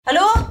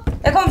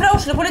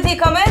Oslo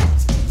politikammer.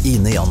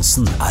 Ine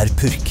Jansen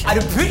purk.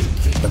 Du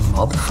purk? The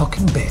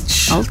motherfucking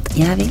bitch. Alt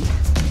jeg vil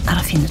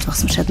å finne ut hva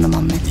som skjedde med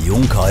mannen min.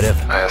 Jon Carew.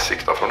 Jeg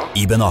sikta for noe?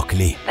 Iben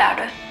Akeli. Det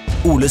du.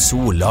 Ole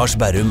So, Lars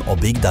Berrum og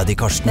Big Daddy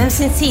Karsten. Hvem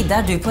sin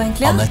side du på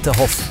egentlig? Annette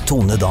Hoff,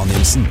 Tone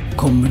Danielsen.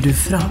 Kommer du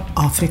fra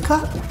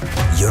Afrika?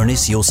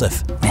 Jørnis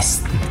Josef.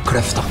 Nesten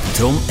kløfta.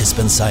 Trond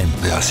Espen Seim.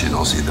 Det er synd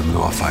å si det, men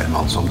det var feil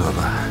mann som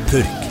døde.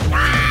 Purk.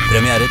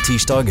 Premiere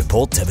tirsdag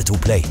på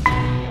TV2 Play.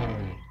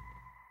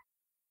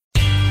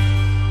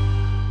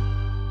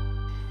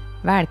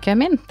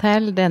 Velkommen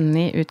til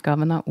denne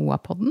utgaven av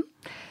OA-podden.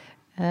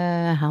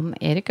 Han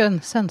Erik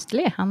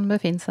Sønsteli, han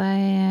befinner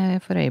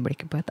seg for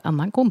øyeblikket på et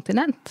annet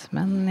kontinent,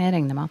 men jeg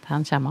regner med at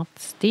han kommer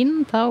til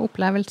stinn av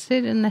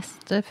opplevelser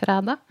neste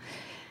fredag.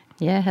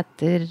 Jeg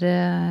heter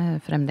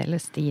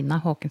fremdeles Stina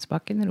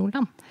Håkensbakken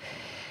Roland.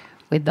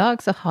 Og i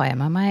dag så har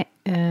jeg med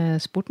meg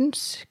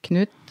sportens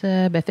Knut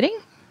Befring.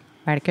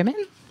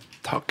 Velkommen.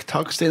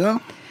 Takk Stina.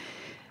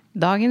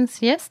 Dagens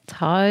gjest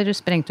har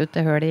sprengt ut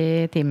det høl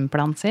i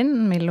timeplanen sin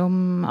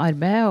mellom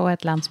arbeid og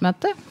et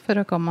landsmøte for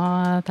å komme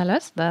til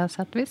oss. Det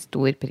setter vi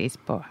stor pris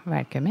på.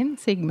 Velkommen,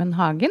 Sigmund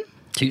Hagen.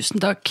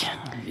 Tusen takk.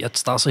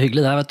 Jøttstad, så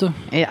hyggelig det, vet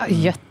du. Ja,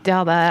 Jøtt, ja,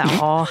 det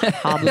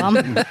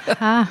Hadeland.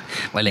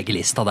 Må jeg legge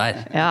lista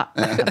der. Ja,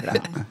 det bra.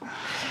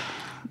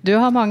 Du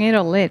har mange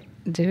roller.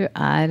 Du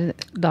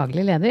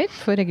daglig leder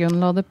for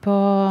regionrådet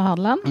på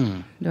Hadeland.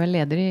 Du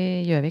leder i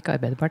Gjøvik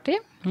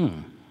Arbeiderparti.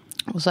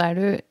 Og så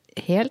du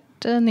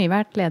helt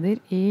nyvært leder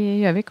i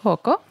Gjøvik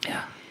HK.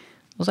 Ja.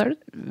 Og så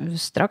du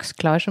straks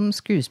klar som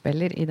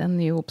skuespiller i den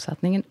nye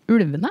oppsetningen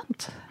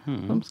Ulvenatt,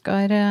 som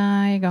skal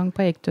i gang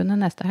på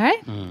Eiktunet neste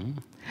helg.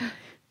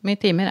 Hvor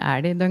mye timer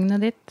det i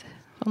døgnet ditt,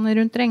 sånn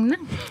rundt regnene?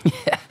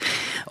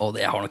 Og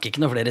jeg har nok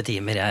ikke noen flere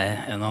timer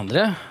enn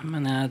andre,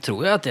 men jeg tror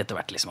jo at jeg etter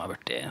hvert liksom har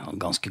vært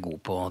ganske god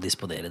på å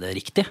disponere det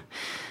riktig.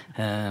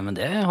 Men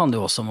det handler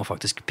jo også om å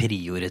faktisk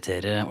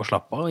prioritere og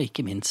slappe av, og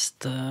ikke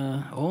minst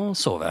å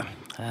sove.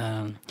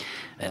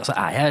 Så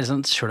jeg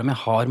liksom, selv om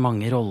jeg har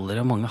mange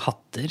roller og mange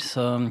hatter,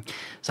 så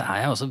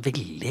jeg også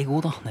veldig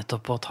god da,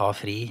 nettopp på å ta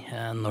fri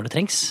når det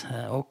trengs,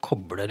 og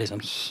koble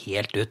liksom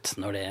helt ut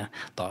når det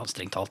da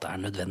strengt talt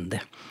nødvendig.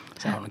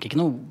 Så jeg har nok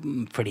ikke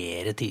noen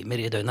flere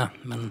timer i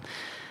døgnet, men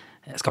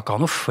jeg skal ikke ha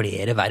noe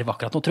flere verv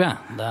akkurat nå, tror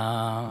jeg. Det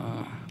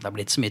har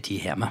blitt så mye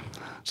tid hjemme.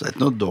 Så det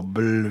ikke noe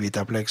dobbel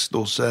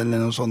Vitaplex-dose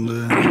eller noe sånt du...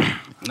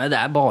 Nei, det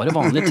bare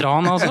vanlig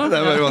tran, altså. Det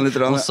bare vanlig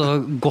tran, ja. Og så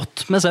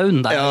godt med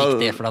saun, det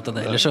viktig, for at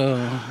ellers så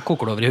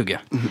koker det over i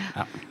hugget.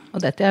 Ja.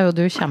 Og dette jo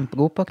du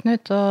kjempegod på,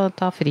 Knut, å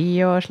ta fri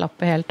og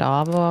slappe helt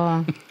av.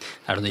 Og...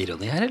 det noe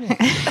ironi her, eller?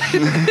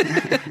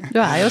 Du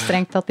jo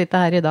strengt tatt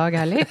ikke her i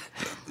dag, heller.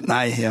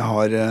 Nei, jeg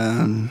har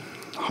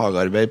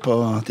hagearbeid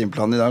på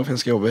timeplanen i dag, for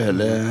jeg skal jobbe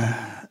hele...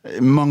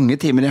 mange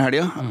timer i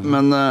helga,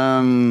 men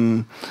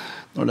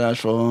når det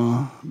så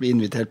vi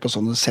invitert på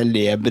sånne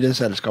celebre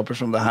selskaper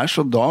som det her,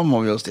 så da må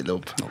vi jo stille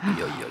opp.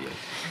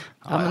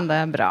 Ja, men det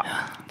bra.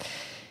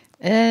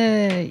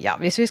 Ja,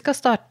 hvis vi skal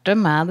starte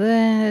med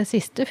det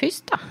siste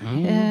først da.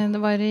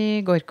 Det var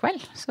i går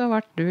kveld, så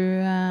ble du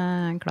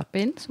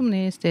klappet inn som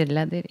ny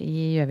styreleder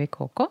i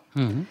Gjøvik HK.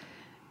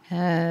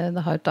 Det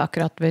har jo ikke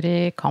akkurat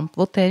vært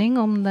kampvotering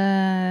om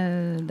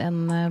den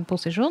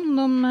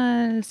posisjonen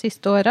de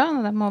siste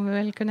årene, det må vi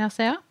vel kunne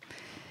se.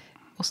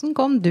 Hvordan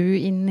kom du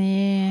inn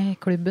i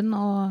klubben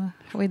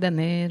og i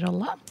denne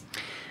rollen?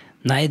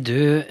 Nei,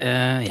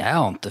 jeg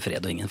ante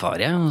fred og ingen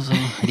fare, og så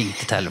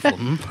ringte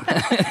telefonen.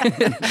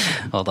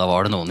 Og da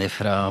var det noen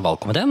fra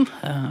valgkomiteen,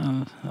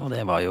 og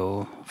det var jo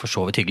for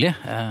så vidt hyggelig.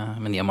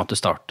 Men i og med at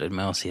du starter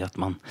med å si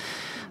at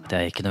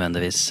jeg ikke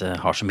nødvendigvis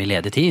har så mye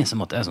ledig tid, så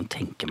måtte jeg sånn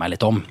tenke meg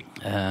litt om.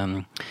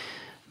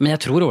 Men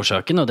jeg tror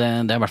årsaken, og det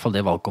i hvert fall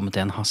det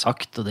valgkomiteen har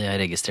sagt, og det jeg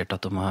registrert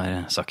at de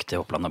har sagt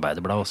til Oppland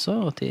Arbeiderblad også,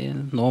 at de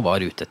nå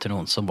var ute etter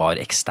noen som var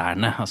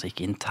eksterne, altså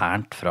ikke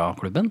internt fra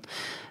klubben.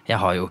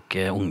 Jeg har jo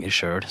ikke unger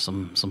selv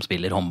som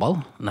spiller håndball.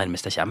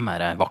 Nærmest jeg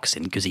kommer en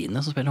vaksin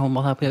kusine som spiller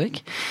håndball her på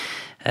Gjøvik.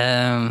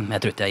 Jeg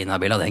tror ikke jeg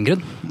inhabil av den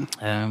grunn.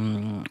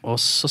 Og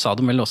så sa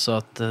de vel også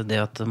at det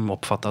at de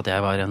oppfattet at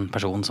jeg var en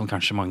person som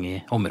kanskje mange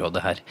i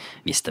området her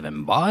visste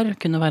hvem var,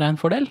 kunne være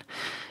en fordel.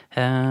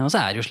 Og så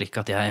det jo slik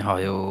at jeg har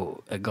jo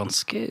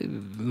ganske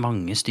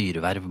mange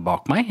styreverv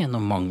bak meg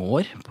gjennom mange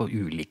år på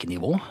ulike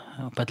nivå.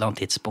 Og på et eller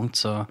annet tidspunkt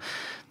så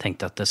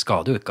tenkte jeg at det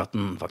skader jo ikke at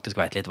den faktisk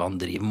vet litt hva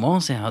den driver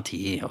med, så jeg har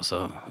tid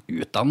også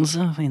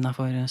utdannelse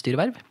innenfor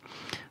styreverv.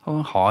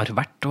 Og har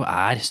vært og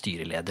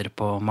styreleder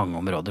på mange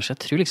områder, så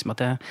jeg tror liksom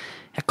at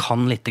jeg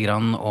kan litt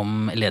grann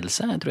om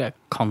ledelse. Jeg tror jeg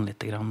kan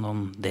litt grann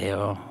om det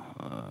og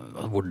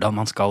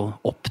hvordan man skal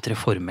opptre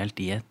formelt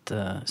i et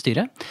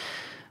styre.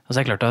 Og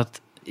så det klart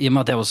at I og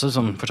med at jeg også,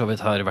 som for så vidt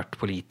har vært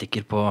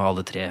politiker på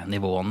alle 3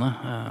 nivåene,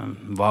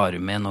 var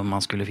med når man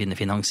skulle finne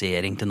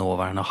finansiering til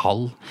nåværende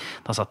hall.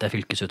 Da satt jeg i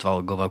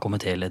fylkesutvalget og var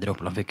komitéleder i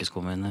Oppland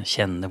fylkeskommune,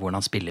 kjenne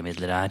hvordan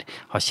spillemidler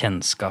har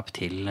kjennskap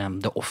til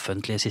det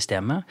offentlige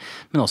systemet,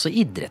 men også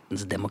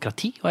idrettens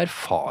demokrati og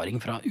erfaring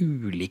fra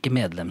ulike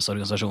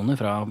medlemsorganisasjoner,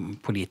 fra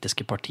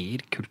politiske partier,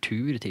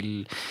 kultur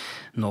til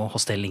nå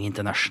Hostelling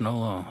International,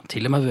 og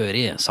til og med vært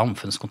i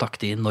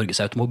samfunnskontakt i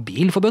Norges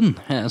Automobilforbund,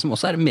 som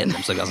også en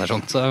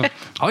medlemsorganisasjon. Så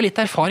har litt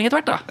erfaring etter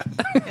hvert, da.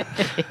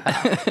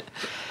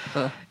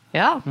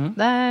 Ja,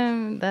 det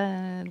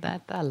er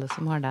ikke alle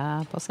som har det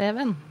på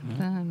CV-en.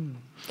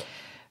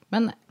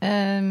 Men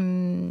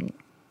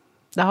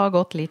det har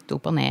gått litt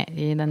opp og ned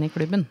i denne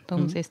klubben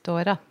de siste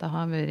årene. Det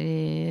har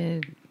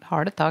vært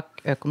harde tak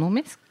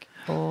økonomisk,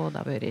 og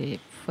det har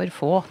vært for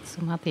få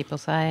som har tid på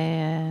seg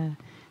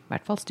i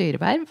hvert fall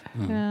styreverv,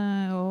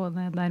 og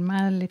det er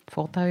dermed litt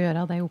få til å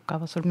gjøre de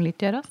oppgaver som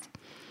litt gjøres.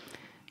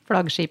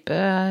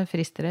 Flaggskipet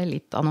frister det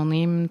litt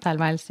anonym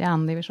tilværelse i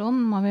annen divisjon,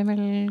 må vi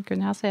vel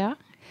kunne ha sett.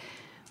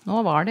 Nå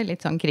var det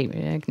litt sånn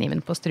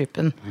kniven på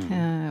strupen,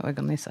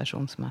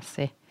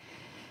 organisasjonsmessig.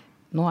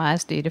 Nå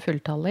er styret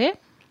fulltallig.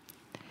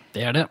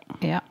 Det er det.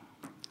 Ja.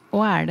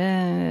 Og er det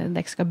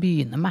dere skal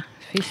begynne med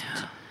først?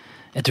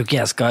 Jeg tror ikke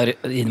jeg skal,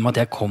 i og med at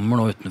jeg kommer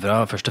nå utenfra,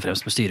 først og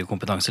fremst med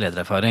styrekompetanse og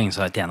ledererfaring,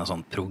 så har jeg ikke en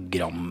sånn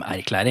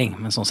programerklæring.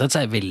 Men sånn sett så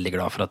er jeg veldig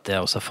glad for at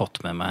jeg også har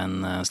fått med meg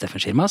en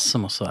Steffen Schirmas,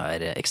 som også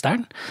er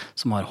ekstern,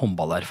 som har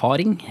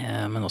håndballerfaring,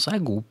 men også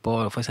er god på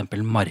for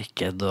eksempel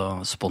marked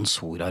og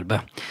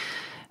sponsorarbeid.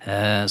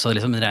 Så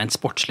liksom rent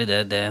sportslig,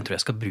 det tror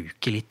jeg skal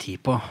bruke litt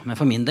tid på. Men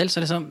for min del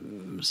så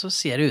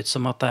ser det ut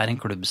som at det er en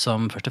klubb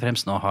som først og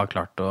fremst nå har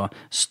klart å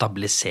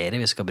stabilisere,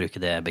 vi skal bruke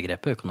det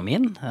begrepet,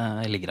 økonomien.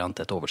 Ligger an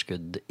til et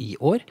overskudd i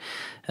år.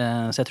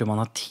 Så jeg tror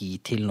man har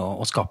tid til nå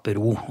å skape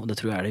ro, og det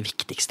tror jeg er det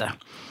viktigste.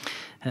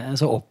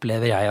 Så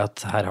opplever jeg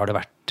at her har det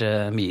vært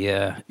mye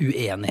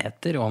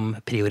uenigheter om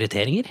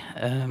prioriteringer,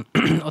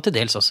 og til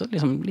dels også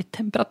liksom litt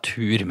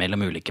temperatur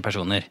mellom ulike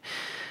personer.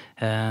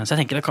 Så jeg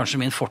tenker at kanskje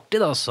min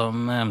fortid da,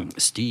 som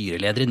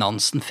styreleder i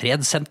Nansen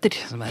Fredssenter,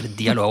 som er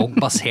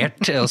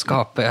dialogbasert og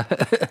skape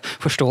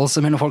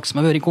forståelse mellom folk som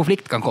har vært i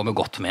konflikt, kan komme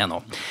godt med nå.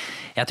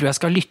 Jeg tror jeg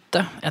skal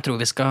lytte. Jeg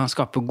tror vi skal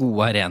skape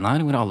gode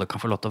arenaer hvor alle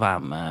kan få lov til å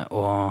være med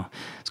og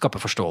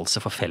skape forståelse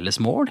for felles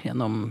mål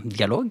gjennom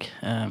dialog.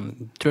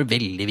 Jeg tror det er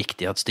veldig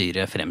viktig at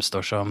styret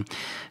fremstår som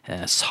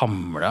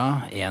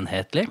samlet,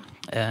 enhetlig,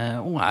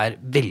 og er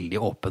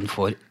veldig åpen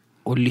for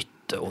å lytte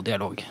og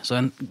dialog. Så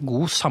en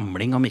god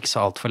samling om ikke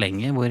så alt for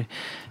lenge, hvor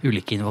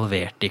ulike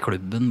involverte i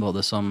klubben,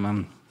 både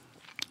som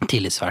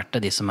tillitsverte,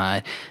 de som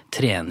er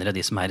trenere, de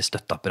som er i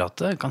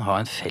støtteapparatet, kan ha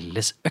en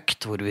felles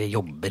økt hvor vi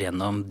jobber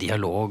gjennom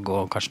dialog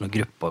og kanskje noen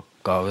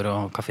gruppeoppgaver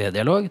og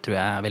kafédialog, tror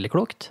jeg er veldig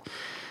klokt.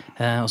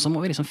 Og så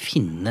må vi liksom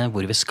finne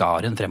hvor vi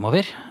skal hen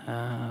fremover,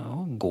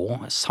 og gå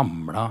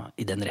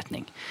samlet i den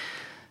retning.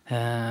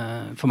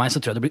 For meg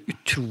så tror jeg det blir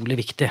utrolig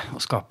viktig å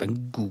skape en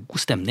god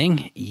stemning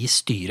i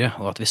styret,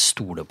 og at vi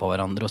stoler på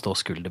hverandre og står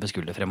skulder ved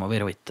skulder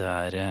fremover, og ikke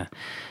er,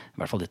 i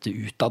hvert fall dette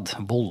utad,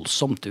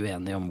 voldsomt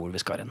uenige om hvor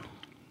vi skal hen.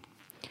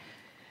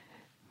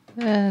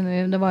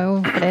 Det var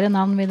jo flere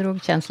navn vi drog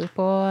kjensel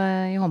på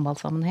i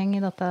håndballsammenheng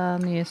i dette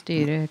nye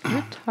styret,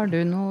 Knut. Har du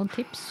noen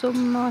tips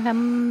om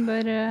hvem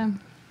bør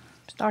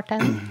starte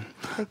hen?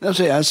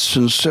 Altså, jeg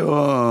synes jo,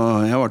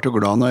 jeg var jo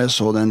glad når jeg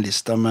så den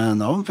lista med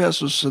navn, for jeg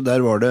synes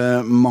der var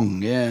det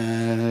mange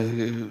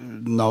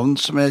navn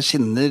som jeg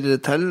kjenner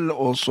til,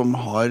 og som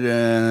har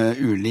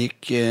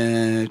ulik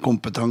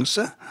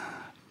kompetanse.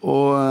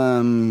 Og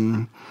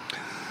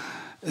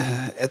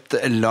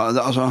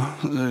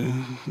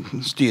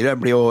styret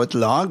blir jo et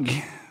lag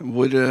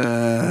hvor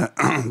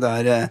det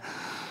er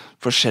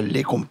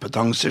forskjellige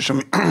kompetanser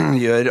som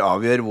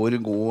avgjør hvor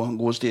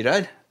god styret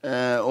er.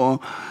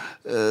 Og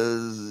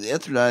jeg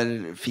tror det er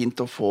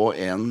fint å få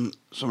en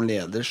som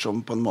leder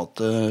som på en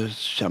måte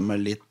kommer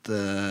med litt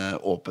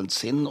åpent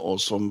sinn,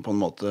 og som på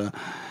en måte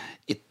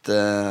ikke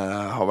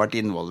har vært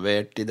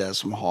involvert i det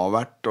som har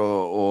vært,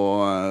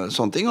 og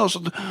sånne ting. Og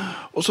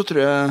så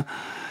tror jeg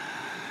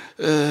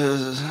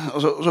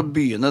så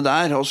begynne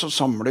der, og så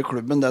samle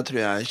klubben, det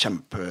tror jeg er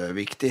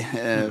kjempeviktig.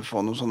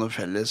 Få noen sånne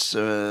felles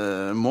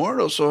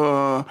mål, og så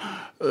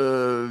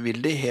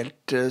vil de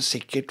helt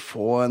sikkert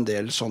få en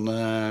del sånne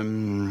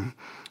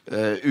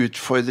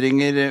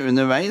utfordringer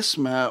underveis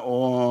med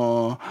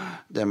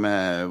det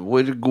med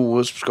hvor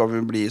gode skal vi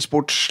bli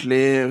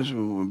sportslig,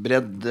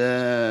 bredde,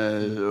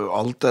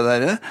 alt det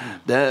der.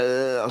 Det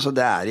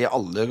er i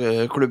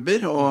alle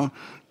klubber, og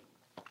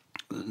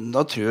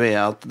da tror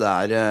jeg at det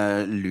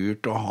er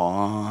lurt å ha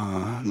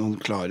noen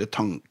klare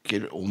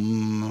tanker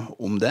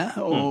om det,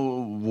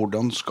 og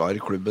hvordan skal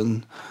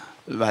klubben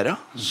være?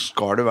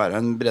 Skal det være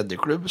en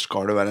breddeklubb?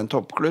 Skal det være en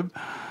toppklubb?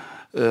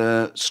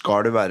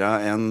 Skal det være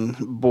en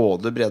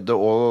både bredde-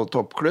 og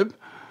toppklubb?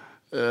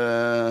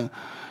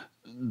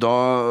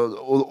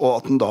 Og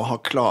at den da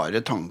har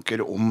klare tanker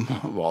om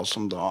hva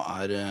som da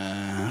er,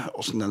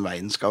 hvordan den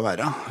veien skal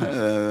være.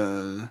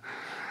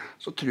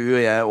 så tror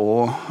jeg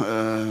også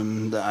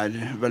det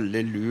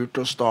veldig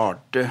lurt å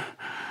starte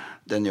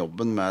den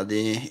jobben med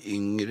de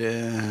yngre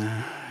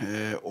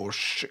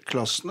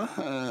årsklassene.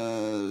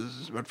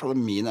 I hvert fall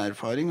min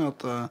erfaring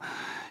at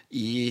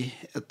i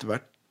et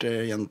hvert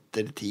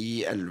jenter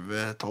 10,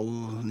 11,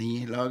 12,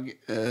 9 lag,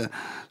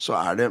 så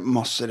det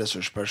masse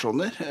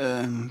ressurspersoner.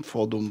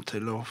 Få dem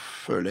til å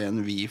føle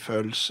en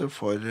vi-følelse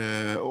for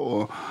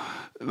å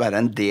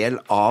være en del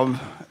av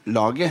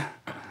laget.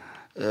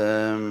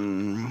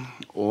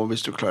 Og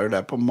hvis du klarer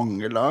det på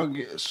mange lag,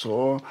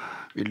 så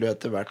vil du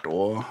etter hvert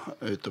også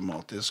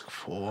automatisk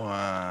få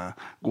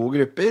gode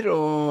grupper,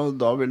 og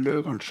da vil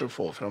du kanskje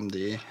få fram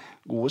de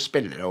gode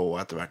spillere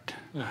også etter hvert.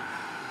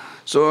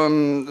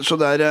 Så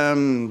det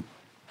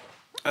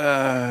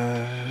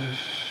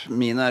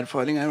min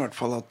erfaring i hvert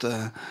fall at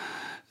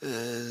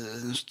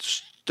den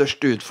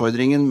største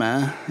utfordringen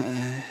med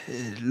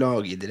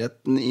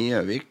lagidretten i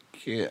Gjøvik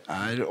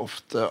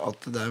ofte at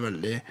det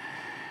veldig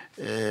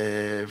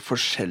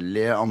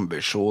forskjellige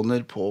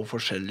ambisjoner på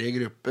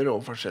forskjellige grupper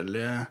og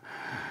forskjellige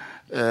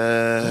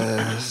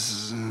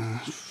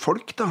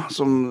folk da,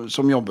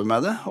 som jobber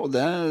med det, og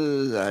det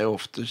jo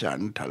ofte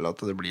kjernen til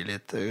at det blir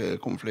litt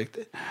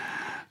konflikter.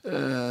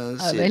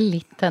 Det vel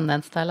litt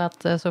tendens til at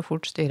så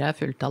fort styret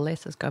fulltallig,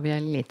 så skal vi ha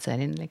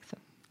elitserien, liksom.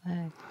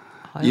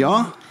 Har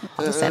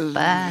du sett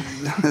det?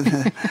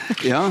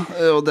 Ja,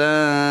 og det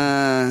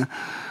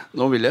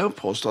nå vil jeg jo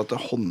påstå at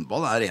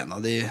håndball en av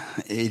de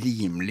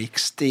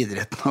rimeligste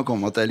idrettene å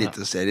komme til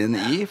eliteserien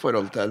i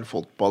forhold til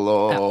fotball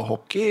og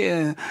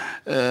hockey,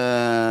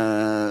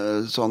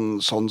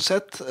 sånn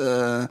sett.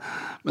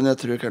 Men jeg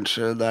tror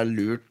kanskje det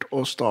lurt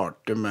å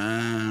starte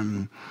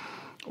med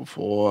å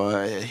få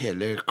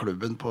hele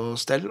klubben på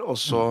stell, og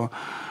så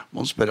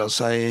må man spørre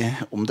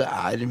seg om det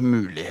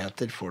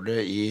muligheter for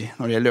det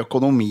når det gjelder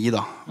økonomi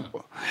da.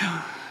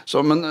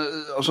 Så, men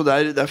altså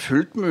det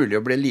fullt mulig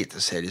å bli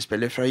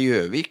eliteseriespiller fra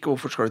Gjøvik.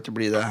 Hvorfor skal det ikke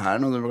bli det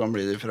her når du kan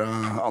bli det fra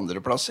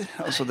andre plasser?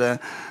 Altså det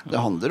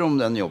handler om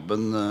den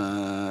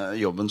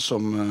jobben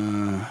som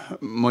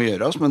må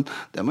gjøres, men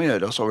det må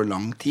gjøres over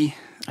lang tid.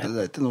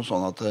 Det ikke noe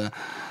sånn at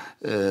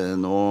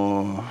nå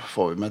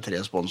får vi med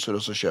 3 sponsorer,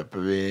 og så kjøper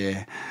vi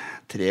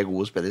 3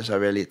 gode spillere,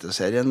 så vi i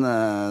eliteserien.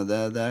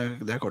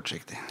 Det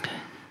kortsiktig.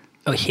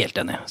 Jeg helt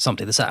enig.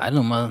 Samtidig så det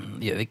noe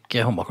med Gjøvik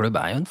håndballklubb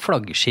jo en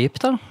flaggskip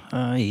da,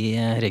 i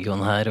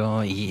regionen her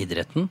og i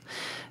idretten.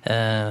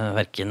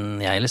 Hverken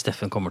jeg eller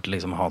Steffen kommer til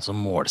liksom, å ha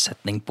som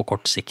målsetning på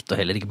kort sikt,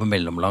 og heller ikke på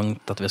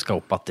mellomlangt at vi skal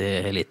opp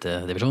til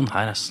elitedivisjon.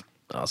 Her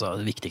altså,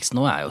 det viktigste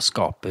nå jo å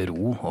skape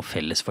ro og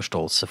felles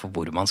forståelse for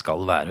hvor man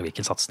skal være og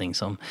hvilken satsning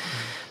som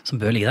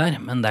bør ligge der.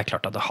 Men det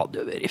klart at det hadde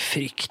jo vært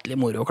fryktelig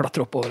moro å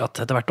klatre opp over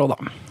etter hvert også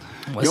da.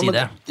 Må jeg si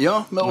det. Ja,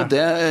 men og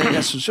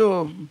jeg synes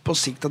jo på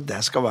sikt at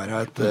det skal være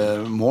et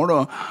mål,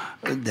 og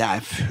det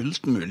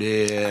fullt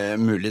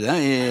mulig det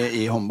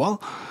i håndball.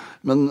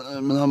 Men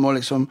man må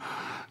liksom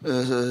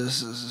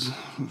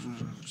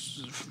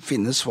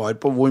finne svar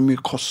på hvor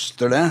mye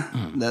koster det.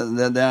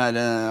 Det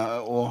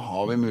og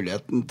har vi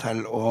muligheten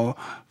til å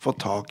få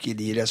tak i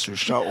de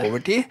ressursene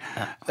over tid.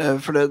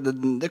 For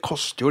det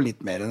koster jo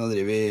litt mer enn å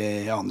drive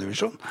i andre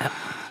divisjon.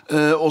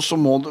 Og så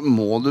må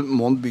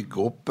man bygge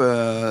opp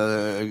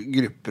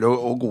grupper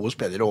og gode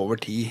spillere over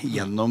tid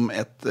gjennom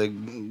et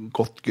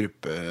god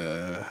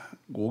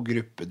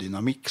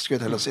gruppedynamikk, skulle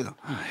jeg til å si da.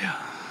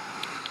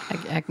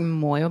 Jeg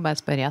må jo bare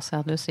spørre seg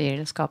at du sier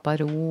det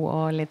skaper ro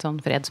og litt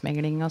sånn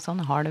fredsmegling og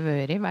sånn. Har det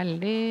vært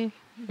veldig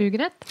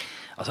ugreit?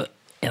 Altså,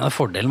 en av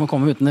fordelene med å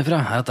komme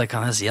utenfra at jeg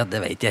kan si at det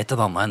vet jeg ikke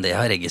annet enn det jeg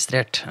har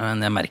registrert.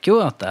 Men jeg merker jo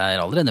at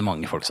det allerede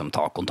mange folk som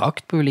tar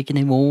kontakt på ulike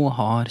nivå,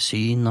 har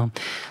syn. Og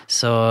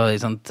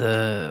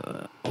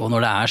når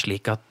det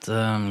slik at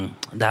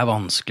det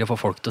vanskelig å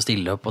få folk til å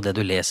stille opp på det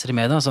du leser i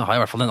media, så har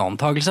jeg i hvert fall en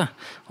antagelse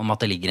om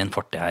at det ligger en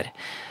fortid her.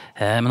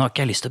 Men nå har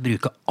ikke jeg lyst til å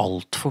bruke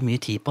alt for mye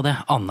tid på det,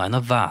 annet enn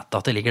å vite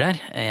at det ligger der.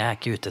 Jeg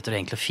ikke ute etter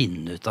egentlig å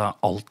finne ut av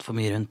alt for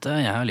mye rundt det.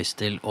 Jeg har lyst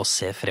til å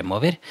se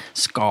fremover,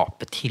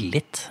 skape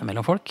tillit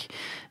mellom folk,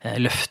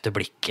 løfte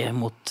blikket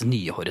mot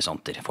nye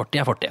horisonter.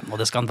 Fortid fortid, og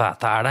det skal han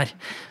vite der.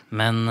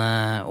 Men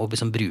å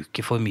liksom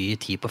bruke for mye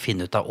tid på å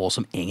finne ut av hva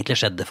som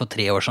egentlig skjedde for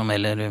 3 år siden,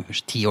 eller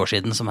 10 år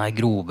siden, som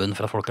grobunn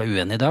for at folk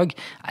uenige i dag,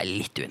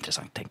 litt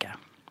uinteressant, tenker jeg.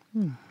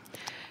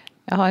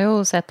 Jeg har jo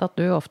sett at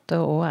du ofte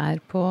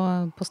også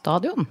på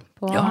stadion,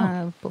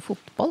 på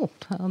fotball.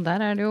 Og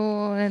der det jo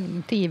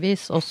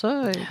tidvis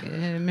også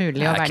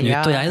mulig å velge.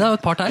 Knut og jeg da,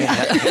 et par der.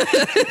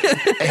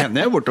 Jeg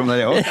hender jo bortom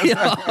der, ja.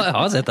 Ja, jeg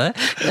har sett det.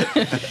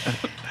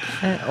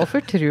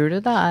 Hvorfor tror du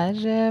det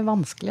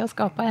vanskelig å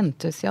skape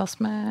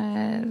entusiasme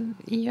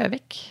i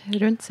Gjøvik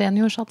rundt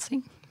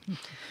seniorsatsing?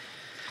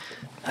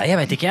 Nei, jeg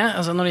vet ikke.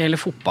 Altså, når det gjelder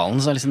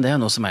fotballen, så det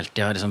noe som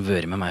alltid har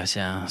vært med meg hvis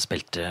jeg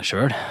spilte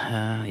selv.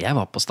 Jeg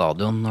var på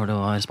stadion når det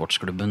var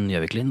sportsklubben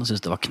Gjøviklin og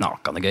syntes det var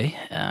knakende gøy.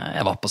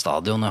 Jeg var på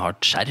stadion og har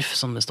et skjerf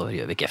som det står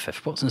Gjøvik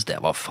FF på, syntes det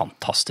var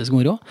fantastisk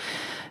moro.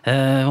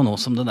 Og nå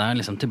som det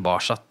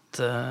tilbake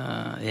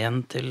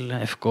 1 til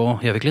FK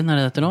Gjøviklyn,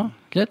 det dette nå?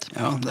 Greit?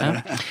 Ja, det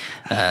det.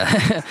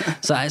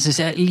 Så jeg synes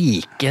jeg er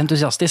like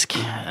entusiastisk,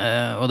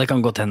 og det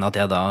kan godt hende at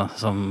jeg da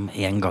som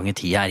en gang i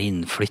tida er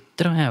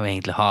innflytter, og jeg er jo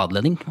egentlig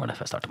hadlending, det var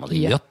derfor jeg startet med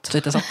det Jøtt,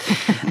 vet jeg sant?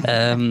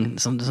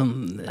 Som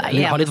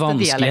har litt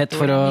vanskelighet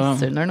for å...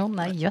 Noen,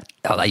 det Jøtt.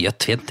 Ja, det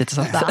Jøtt fint, ikke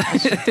sant?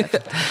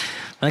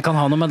 Men det kan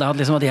ha noe med det at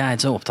jeg er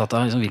ikke så opptatt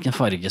av hvilken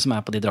farge som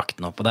på de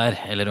draktene oppå der,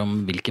 eller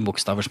om hvilke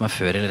bokstaver som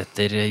før eller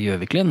etter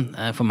Gjøviklyn.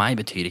 For meg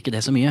betyr ikke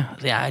det så mye.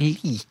 Så jeg er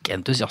like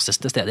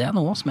entusiastisk til stedet jeg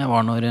nå, som jeg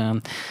var når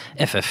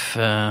FF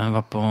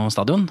var på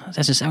stadion. Så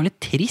jeg synes det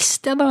litt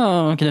trist, da,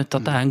 Knut,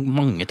 at det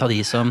mange av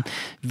de som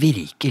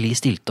virkelig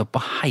stilte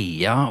opp og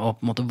heia og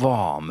på en måte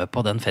var med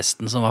på den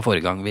festen som var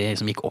forrige gang vi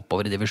som gikk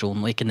oppover i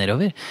divisjonen og ikke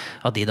nedover,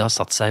 at de da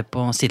satt seg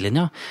på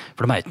sidelinja.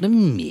 For de jo ikke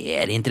noe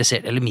mer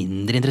interessert, eller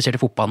mindre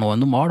interessert i fotball nå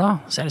enn de var da.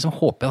 Så jeg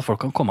håper at folk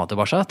kan komme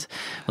tilbake.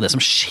 Og det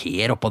som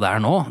skjer oppå der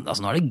nå,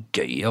 altså nå det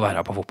gøy å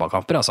være på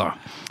fotballkamper. Altså.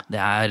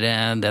 Det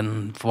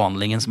den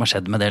forvandlingen som har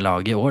skjedd med det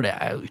laget i år, det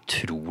jo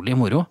utrolig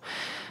moro.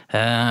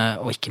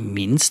 Og ikke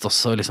minst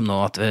også nå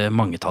at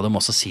mange av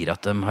dem også sier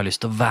at de har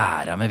lyst til å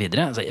være med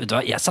videre. Altså,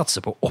 jeg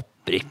satser på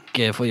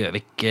opprykk for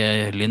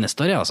Gjøvik-Lyn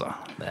neste år, altså.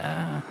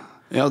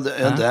 Ja,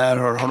 der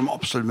har de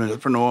absolutt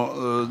mulighet, for nå,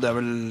 det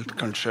vel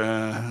kanskje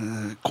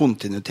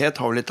kontinuitet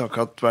har vel litt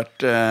akkurat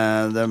vært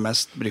det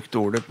mest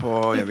brukte ordet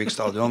på Gjøvik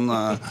stadion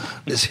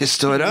de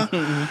siste årene.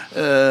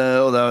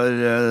 Og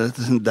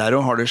der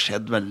har det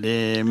skjedd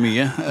veldig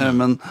mye,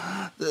 men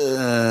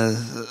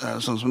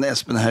sånn som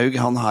Espen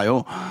Haug, han har jo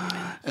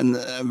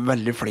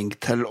veldig flink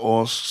til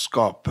å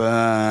skape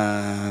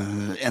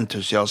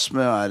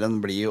entusiasme, en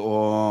blid,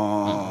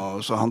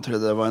 og så han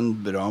trodde det var en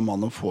bra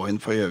mann å få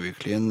inn for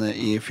Gjøviklyn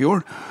i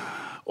fjor.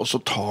 Og så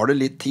tar det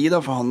litt tid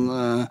da, for han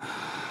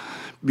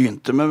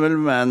begynte med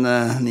en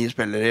 9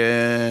 spillere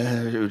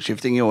i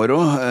utskifting i år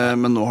også,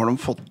 men nå har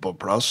de fått på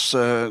plass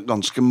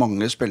ganske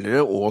mange spillere,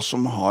 og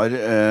som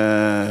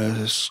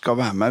skal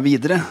være med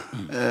videre.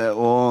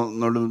 Og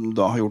når de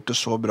da har gjort det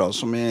så bra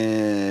som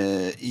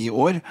i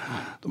år,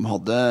 de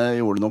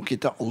gjorde nok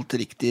ikke alt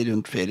riktig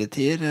rundt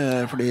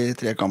ferietider, fordi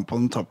 3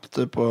 kampene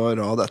tappte på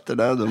rad etter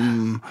det. De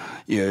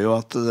gjør jo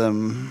at de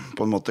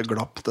på en måte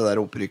glapp det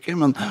der opprykket,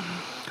 men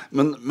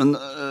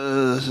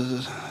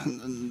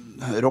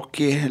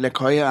Rocky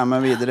Lekai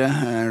med videre,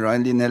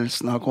 Ryan D.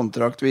 Nelson har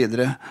kontrakt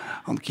videre,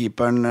 han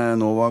keeperen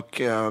Novak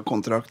har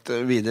kontrakt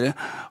videre,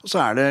 og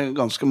så det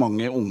ganske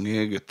mange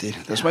unge gutter.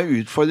 Det som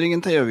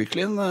utfordringen til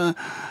Gjøviklyn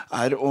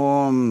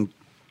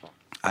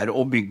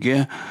å bygge,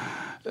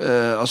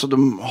 altså de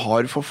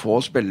har for få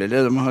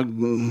spillere, det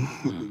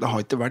har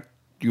ikke vært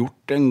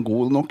gjort en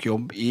god nok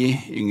jobb i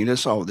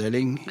yngres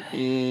avdeling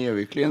i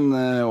Gjøviklyn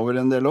over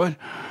en del år.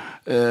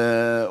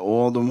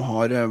 Og de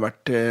har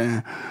vært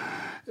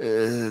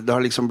det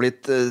har liksom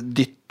blitt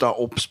dyttet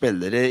opp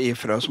spillere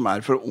som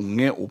for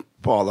unge opp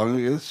på A-lag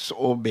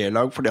og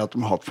B-lag fordi at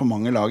de har hatt for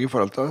mange lag i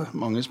forhold til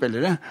mange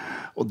spillere,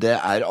 og det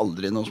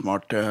aldri noe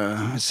smart.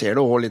 Jeg ser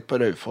det også litt på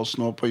Raufoss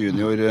nå på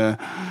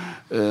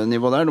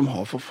juniornivå der, de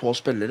har for få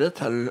spillere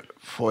til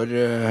for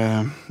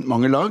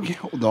mange lag,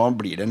 og da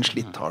blir det en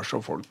slitasje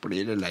og folk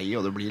blir lei,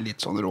 og det blir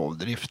litt sånn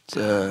rovdrift.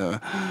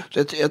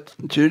 Så jeg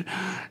tror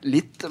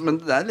litt, men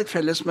det litt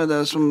felles med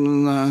det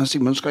som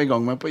Sigmund skal i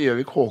gang med på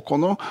Gjøvik HK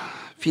nå,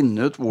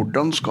 finne ut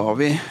hvordan skal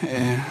vi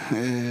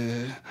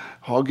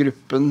ha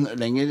gruppen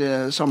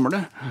lenger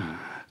samlet.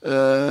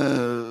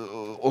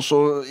 Og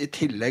så i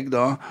tillegg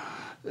da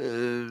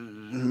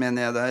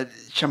mener jeg det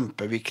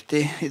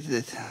kjempeviktig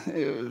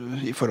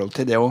i forhold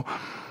til det å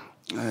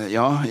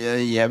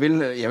jeg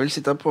vil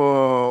sitte på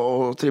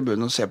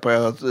tribunen og se på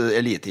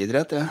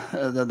eliteidrett.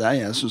 Det det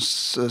jeg synes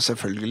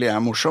selvfølgelig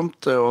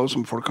morsomt, og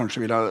som folk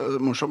kanskje vil ha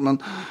morsomt,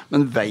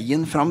 men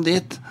veien fram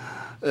dit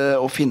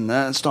å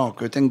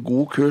stake ut en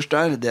god kurs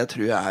der, det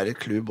tror jeg et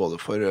clou både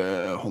for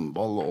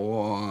håndball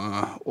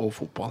og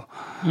fotball.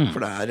 For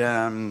det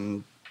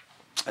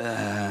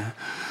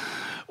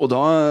og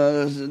da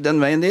den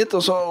veien dit,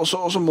 og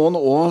så må man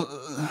også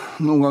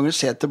noen ganger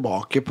se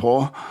tilbake på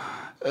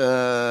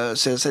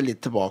se seg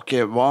litt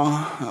tilbake.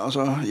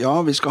 Altså,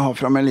 ja, vi skal ha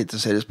fram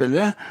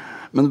eliteseriespillere,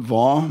 men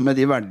hva med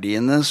de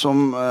verdiene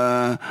som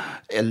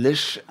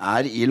ellers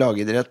i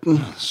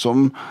lagidretten,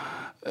 som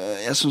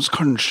jeg synes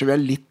kanskje vi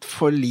litt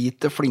for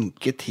lite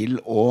flinke til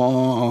å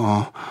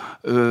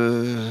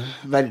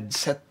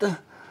verdsette.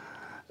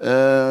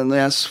 Når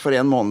jeg for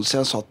en måned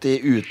siden satt i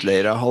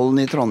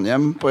Utleirahallen i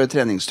Trondheim på en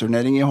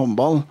treningsturnering i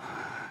håndball,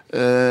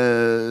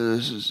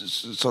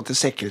 satt i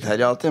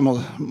sekretariatet,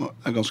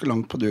 jeg ganske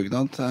langt på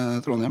dugnad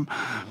til Trondheim,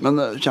 men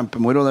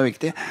kjempemoro, det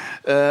viktig.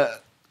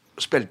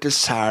 Spilte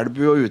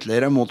Selbu og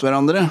Utleira mot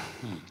hverandre,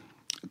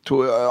 2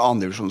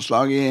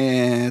 andredivisjonslag i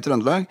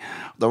Trøndelag.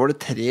 Da var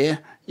det 3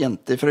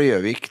 jenter fra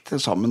Gjøvik til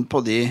sammen på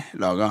de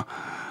laga.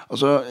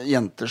 Altså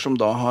jenter som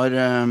da har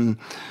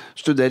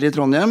studert i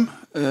Trondheim,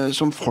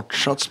 som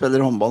fortsatt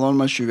spiller håndball når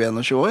de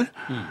 20-21 år,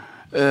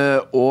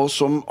 og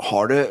som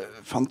har det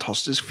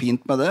fantastisk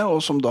fint med det, og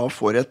som da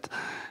får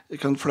Du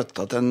kan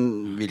flytte til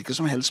en hvilken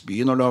som helst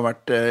by når du har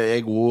vært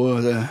i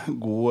god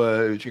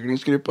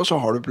utviklingsgruppe, og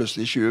så har du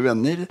plutselig 20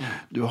 venner.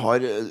 Du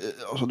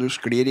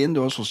sklir inn,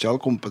 du har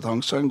sosial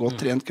kompetanse og en godt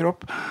trent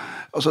kropp.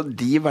 Altså,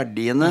 de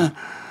verdiene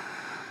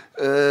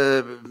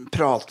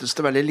prates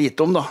det veldig lite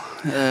om, da.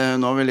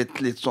 Nå er vi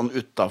litt sånn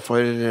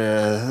utenfor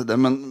det,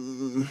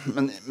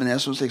 men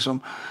jeg synes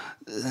liksom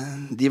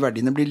de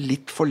verdiene blir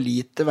litt for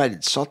lite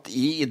verdsatt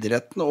i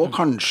idretten, og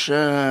kanskje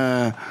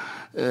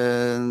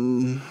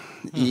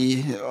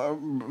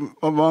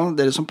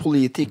dere som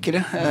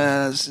politikere,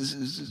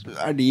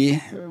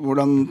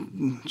 hvordan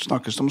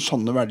snakkes det om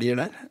sånne verdier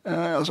der?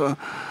 Altså,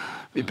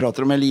 vi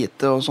prater om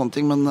elite og sånne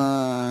ting, men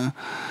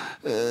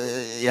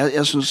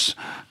jeg synes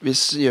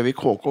hvis Gjøvik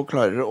KK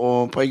klarer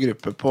å på en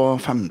gruppe på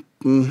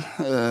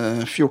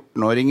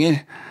 15-14-åringer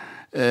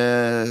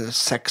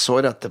 6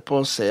 år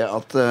etterpå se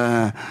at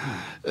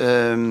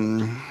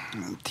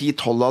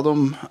 10-12 av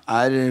dem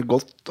har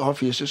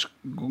fysisk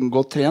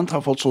godt trent, har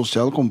fått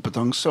sosial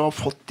kompetanse og har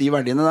fått de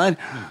verdiene der,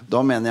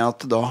 da mener jeg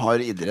at da har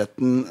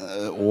idretten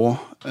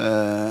og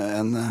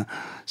en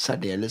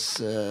særdeles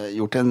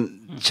gjort en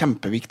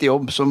kjempeviktig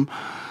jobb som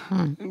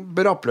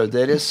bør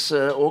applauderes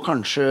og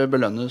kanskje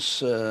belønnes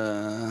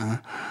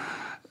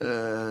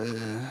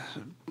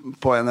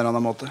på en eller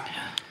annen måte.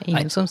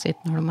 Ingen som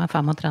sitter når de er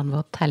 35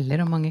 og teller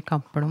hvor mange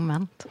kamper de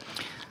vant.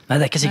 Nei,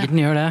 det er ikke sikkert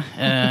den gjør det.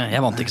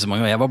 Jeg vant ikke så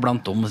mange, og jeg var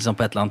blant dem liksom,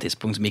 på et eller annet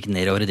tidspunkt som gikk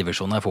nedover i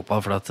divisjonen i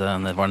fotball, for at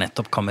det var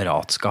nettopp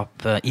kameratskap,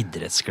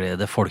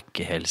 idrettsglede,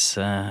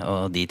 folkehelse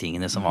og de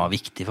tingene som var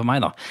viktige for meg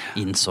da.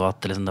 Innså at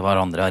liksom, det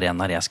var andre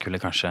arenaer jeg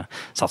skulle kanskje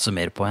satse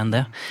mer på enn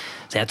det.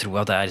 Så jeg tror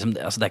at det er, liksom,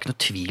 altså, det er ikke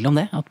noe tvil om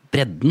det, at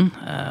bredden,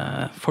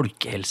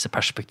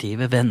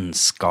 folkehelseperspektivet,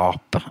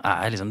 vennskapet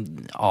er liksom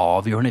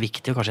avgjørende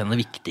viktig, og kanskje en av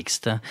de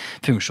viktigste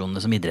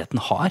funksjonene som idretten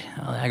har.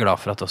 Jeg er glad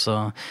for at også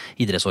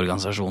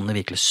idrettsorganisasjonene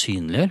virkelig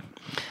synliggjør.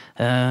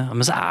 Men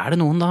så er det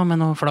noen da med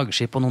noen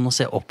flaggskip og noen å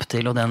se opp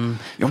til, og den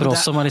for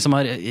oss som liksom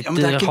har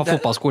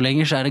fotballsko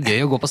lenger, så er det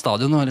gøy å gå på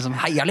stadion og liksom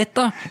heia litt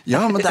da.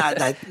 Ja, men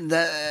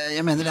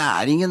jeg mener det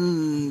er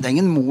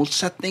ingen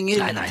motsetninger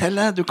til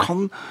det. Du kan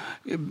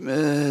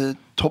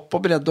topp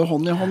og bredde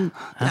hånd i hånd.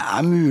 Det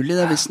er mulig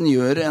det hvis den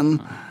gjør en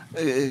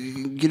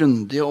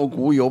grundig og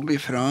god jobb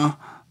ifra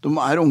de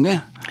er unge.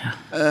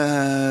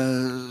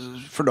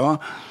 For da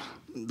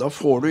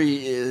får du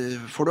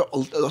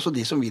alt, altså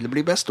de som vil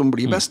bli best, de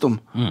blir best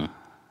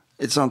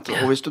ikke sant?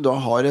 Og hvis du da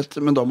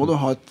men da må du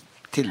ha et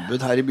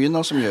tilbud her i byen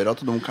da, som gjør at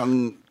de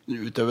kan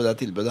utøve det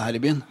tilbudet her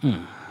i byen.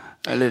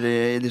 Eller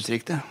i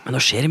distriktet. Men nå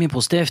skjer det mye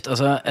positivt.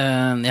 Altså,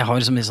 jeg har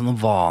liksom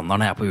noen vaner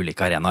når jeg er på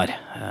ulike arenaer.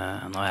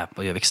 Når jeg er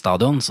på Gjøvik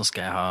stadion, så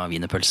skal jeg ha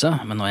wienerpølse.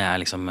 Men når jeg er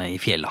liksom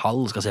i fjellhall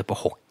og skal se på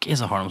hockey,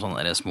 så har de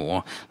sånne der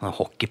små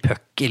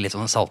hockeypucker, litt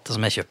sånne salte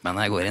som jeg kjøper meg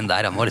når jeg går inn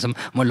der. Jeg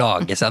må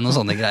lage seg noen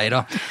sånne greier.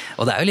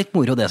 Og det er jo litt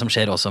moro det som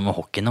skjer også med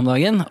hockeyen om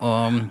dagen.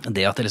 Og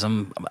det at det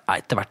liksom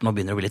etter hvert nå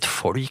begynner å bli litt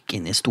folk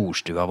inne i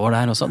storstua vår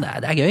der også, det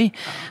er gøy.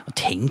 Og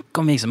tenk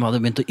om vi liksom hadde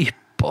begynt å yppe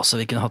så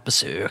vi kunne hatt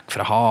besøk fra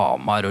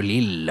Hamar og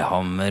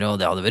Lillehammer, og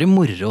det hadde vært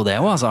moro det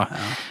også, altså.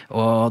 Ja.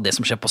 Og det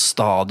som skjer på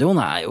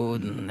stadion er jo,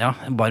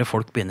 bare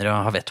folk begynner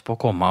å ha vett på å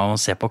komme og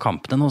se på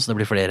kampene nå, så det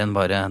blir flere enn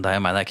bare deg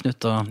og meg der,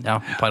 Knut, og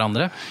et par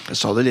andre. Jeg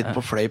sa det litt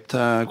på fleip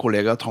til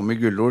kollega Tommy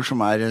Gullord,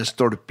 som er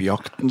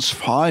stolpejaktens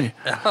far.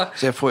 Ja.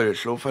 Så jeg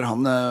foreslo, for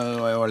han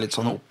var litt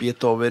sånn oppgitt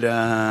over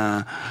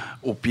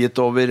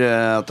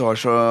at det var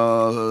så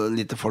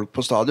lite folk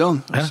på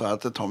stadion. Så sa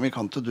jeg til Tommy,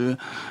 kan ikke du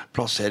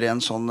plassere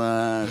en sånn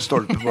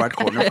stolpe på hvert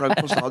cornerflagg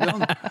på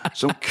stadion,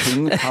 som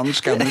kun kan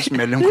skannes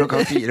mellom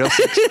klokka 4 og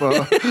 6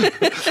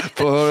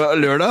 på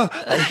lørdag?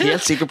 Jeg er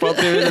helt sikker på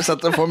at vi vil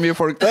sette for mye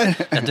folk der.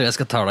 Jeg tror jeg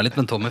skal ta deg litt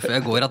med Tommy før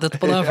jeg går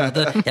etterpå da, for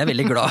jeg er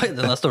veldig glad i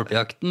denne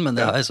stolpejakten, men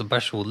det har jeg så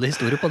personlig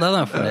historie på det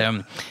da, for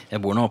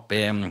jeg bor nå oppe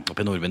i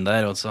Nordbyen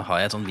der, og så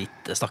har jeg et sånn hvitt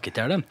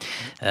stakketgjerde,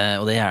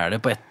 og det gjerdet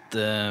på et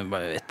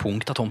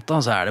punkt av tomta,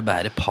 så er det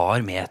bare et par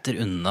meter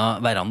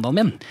unna verandaen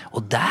min,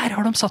 og der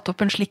har de satt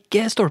opp en slik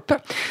stolpe,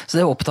 så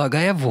det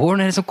oppdaget jeg vår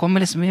når jeg liksom kom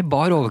liksom i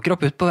bar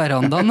overkropp ut på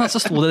verandaen, så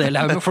sto det der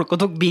med folk og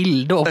tok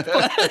bilde opp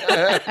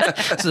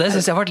så det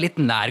synes jeg var litt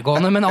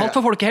nærgående, men alt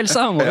for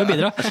folkehelsa må jo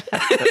bidra.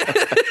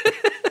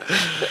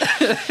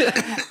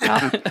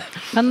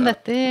 Men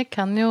dette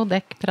kan jo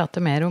dekk prate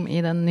mer om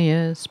i den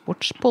nye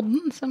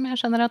sportspodden som jeg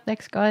skjønner at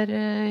dekk skal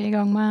i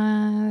gang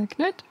med,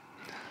 Knut.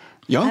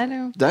 Ja,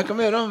 det kan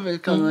vi gjøre. Vi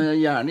kan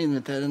gjerne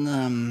invitere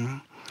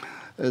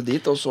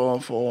dit, og så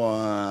få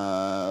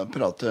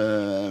prate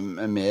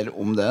mer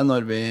om det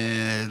når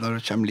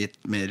det kommer litt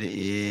mer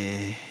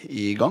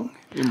i gang.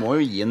 Vi må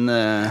jo gi en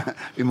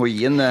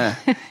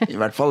i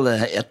hvert fall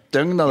ett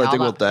døgn da,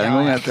 dette gått der en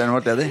gang etter den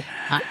ble ledig.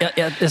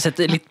 Jeg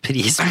setter litt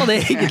pris på det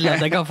egentlig,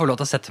 at jeg kan få lov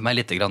til å sette meg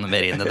litt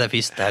mer inn i det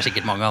først. Det er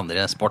sikkert mange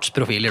andre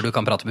sportsprofiler du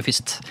kan prate med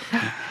først.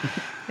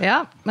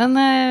 Ja, men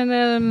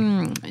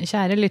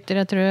kjære lytter,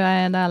 jeg tror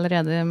jeg det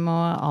allerede må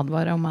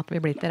advare om at vi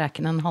blir til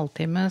rekken en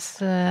halvtimes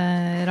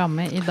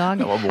ramme i dag.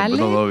 Det var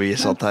bomben da vi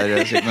satt her,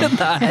 Sigmund.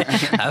 Det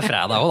er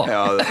fredag også da.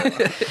 Ja,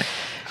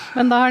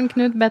 Men da har han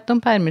Knut bedt om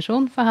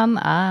permisjon, for han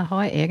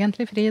har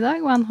egentlig fri I dag,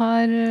 og han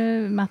har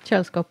matt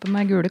kjøleskapet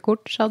med gule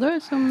kort, sa du,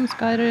 som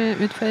skal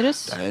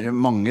utføres. Det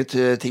mange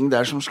ting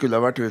der som skulle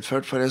ha vært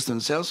utført for en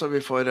stund siden, så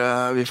vi får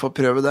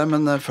prøve det,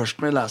 men først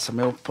må jeg lese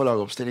meg opp på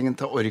lagoppstillingen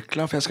til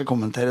Orkla, for jeg skal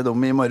kommentere dem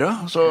I morgen.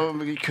 Så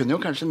vi kunne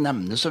jo kanskje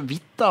nevne så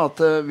vidt da, at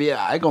vi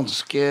har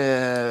ganske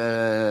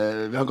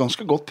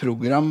godt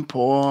program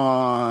på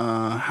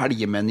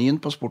helgemenyen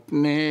på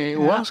sporten I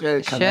OA.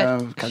 Kan jeg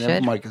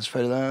få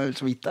markedsføre det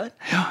så vidt der?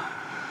 Ja.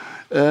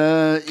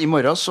 I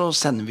morgen så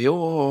sender vi jo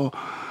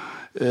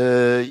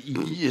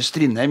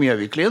Strindheim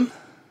Gjøviklyn.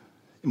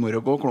 I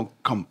morgen går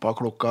kampa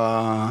klokka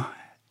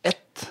 1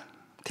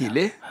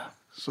 tidlig.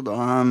 Så da,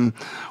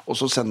 og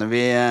så sender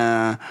vi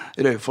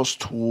Raufoss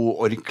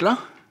 2 Orkla.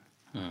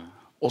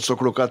 Og så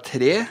klokka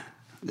 3.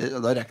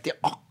 Da rekker de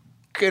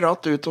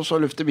akkurat ut og så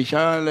lufte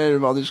bikkja, eller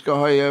hva de skal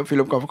ha I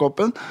fylle opp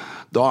kaffekoppen.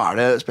 Da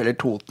spiller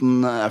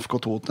FK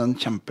Toten en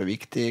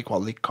kjempeviktig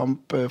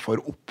kvalikkamp for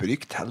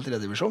opprykk til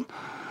 3. divisjon.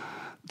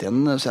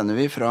 Den sender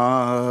vi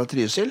fra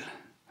Trysil.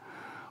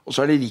 Og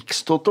så det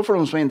Rikstoto for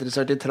de som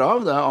interessert I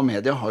trav.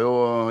 Amedia har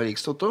jo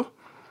Rikstoto.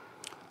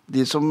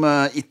 De som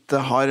ikke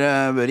har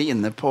vært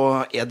inne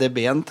på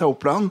EDB-en til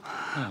Oppland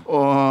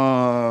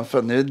og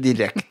funnet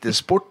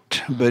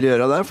direktesport bør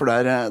gjøre det, for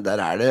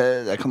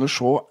der kan du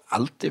se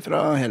alt fra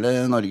hele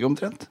Norge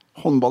omtrent.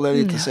 Håndball,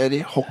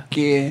 eliteserie,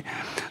 hockey.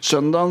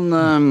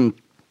 Søndagen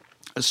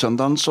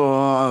så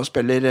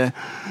spiller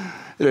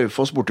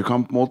Raufoss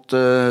bortekamp mot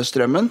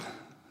Strømmen.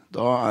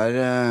 Da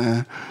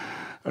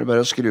det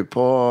bare å skru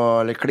på,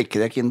 eller klikke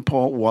deg inn på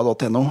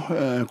oa.no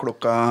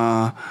klokka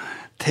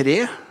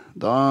 3.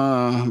 Da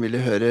vil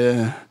jeg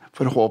høre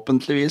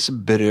forhåpentligvis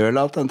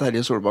brøla til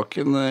Terje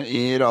Solbakken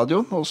I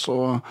radioen, og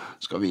så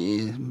skal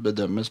vi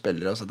bedømme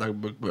spillere og sette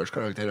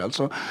børskarakterer.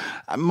 Altså,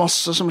 det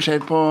masse som skjer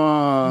på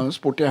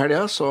sport I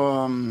helgen,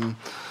 så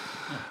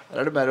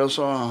her det bare å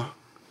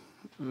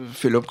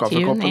fylle opp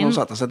kaffekoppen og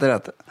sette seg til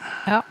rette.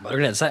 Ja. Bare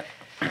glede seg.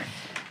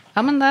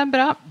 Ja, men det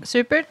bra.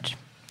 Supert.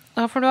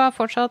 Da får du ha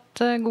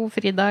fortsatt god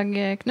fridag,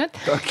 Knut.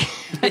 Takk.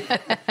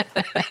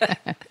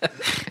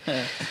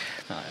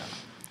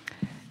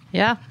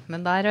 Ja,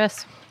 men det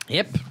røs.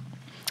 Jepp.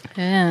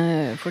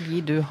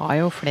 Fordi du har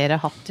jo flere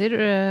hatter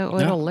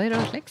og roller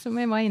og slik, som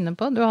vi var inne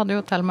på. Du hadde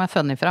jo til og med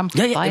funnet frem.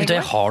 Ja,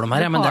 jeg har dem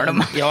her, men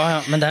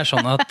det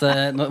sånn at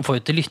nå får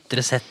jo ikke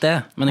lyttere sett det,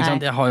 men ikke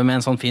sant, jeg har jo med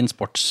en sånn fin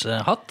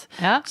sportshatt,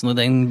 så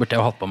den burde jeg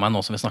jo hatt på meg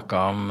nå som vi snakket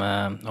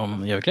om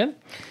Gjøviklyn.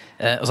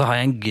 Og så har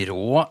jeg en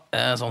grå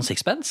sånn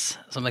sixpence,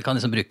 som jeg kan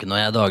liksom bruke når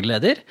jeg daglig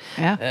leder.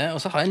 Ja. Og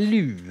så har jeg en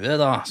lue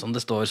da, som det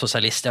står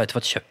sosialist. Jeg har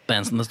ikke fått kjøpt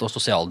en som det står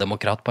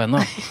sosialdemokrat på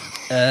ennå.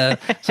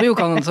 Så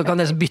kan jeg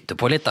liksom bytte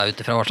på litt da,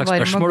 utifra hva slags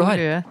spørsmål du har.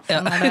 Varm og gode,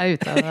 sånn når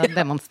ute og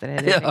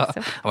demonstrerer. Ja,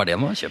 det var det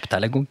jeg må ha kjøpt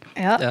her en gang.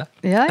 Ja.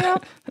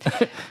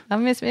 Da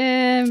hvis vi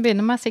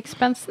begynner med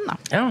sixpencen da.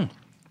 Ja.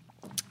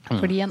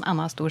 Fordi en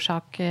annen stor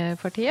sak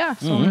for tida,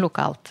 som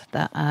lokalt,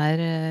 det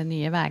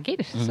nye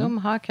veger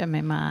som har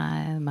kommet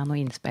med noe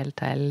innspill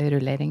til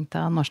rullering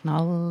til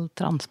Nasjonal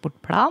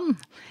Transportplan.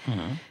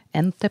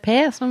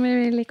 NTP, som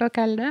vi liker å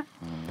kalle det.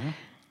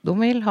 De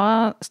vil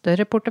ha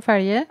større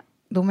portefølje,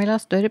 de vil ha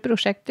større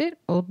prosjekter,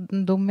 og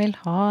de vil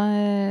ha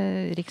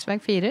riksvei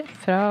 4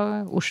 fra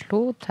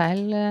Oslo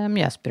til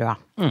Mjøsbrua.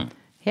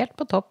 Helt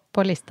på topp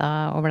på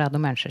lista over det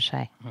de ønsker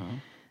seg.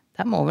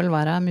 Det må vel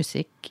være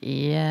musikk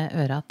I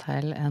øra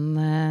til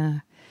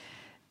en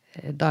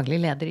daglig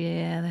leder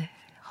I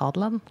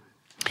Hadeland?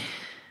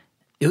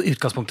 Jo, I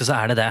utgangspunktet så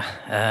det,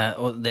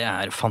 og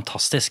det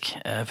fantastisk.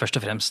 Først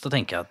og fremst så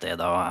tenker jeg at det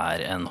da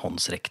en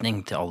håndsrekning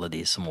til alle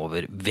de som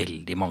over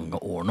veldig mange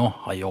år nå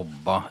har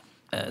jobbet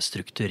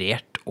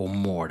strukturert og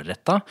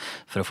målrettet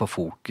for å få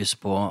fokus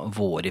på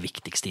våre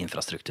viktigste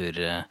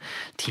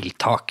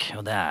infrastrukturtiltak.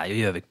 Og det jo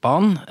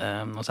Gjøvikbanen,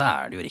 og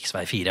så det jo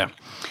riksvei 4.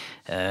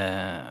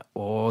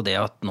 Og det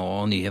at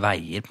nå Nye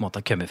Veier på en måte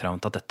har kommet frem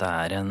til at dette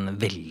en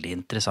veldig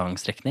interessant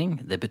strekning,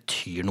 det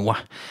betyr noe.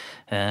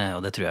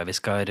 Og det tror jeg vi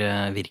skal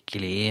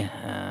virkelig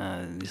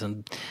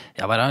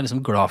være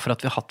liksom glad for at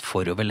vi har hatt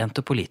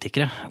foroverlente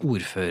politikere,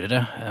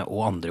 ordførere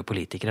og andre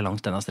politikere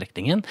langs denne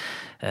strekningen,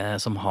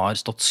 som har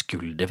stått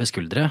skulder ved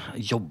skuldre,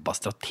 jobbet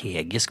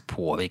strategisk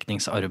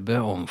påvirkningsarbeid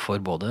overfor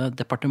både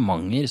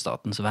departementer,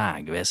 Statens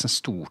vegvesen,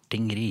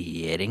 storting,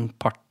 regjering,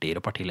 partier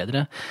og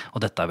partiledere. Og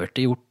dette har vært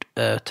gjort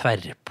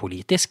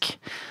tverrpolitisk.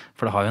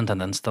 For det har jo en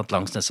tendens til at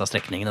langs disse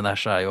strekningene der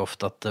så jo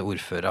ofte at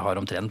ordfører har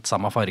omtrent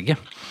samme farge.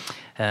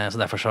 Så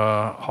derfor så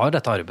har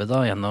dette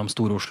arbeidet gjennom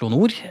Stor-Oslo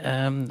Nord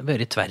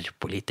vært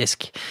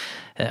tverrpolitisk.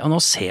 Og nå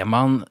ser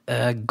man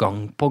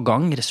gang på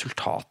gang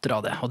resultater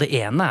av det. Og det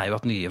ene jo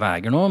at Nye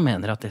Veier nå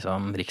mener at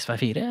liksom, riksvei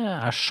 4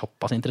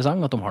 såpass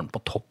interessant at de har den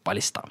på topp av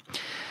lista.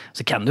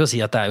 Så kan du jo si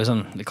at det jo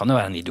sånn, det kan jo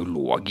være en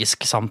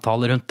ideologisk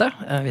samtale rundt det,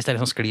 hvis det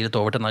liksom sklir litt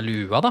over til denne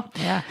lua da.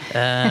 Ja.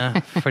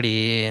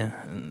 Fordi,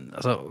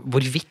 altså,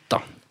 hvorvidt da,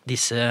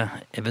 disse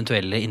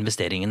eventuelle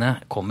investeringene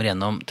kommer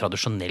gjennom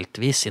tradisjonelt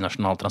vis I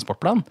Nasjonal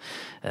Transportplan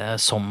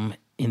som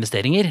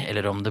investeringer,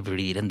 eller om det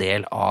blir en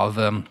del av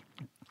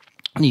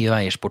Nye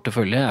Veiers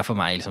portefølje for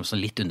meg liksom så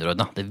litt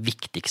underordnet. Det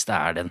viktigste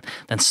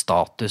den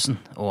statusen,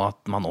 og at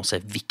man også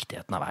ser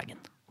viktigheten av veien.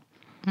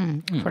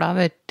 For det har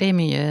vært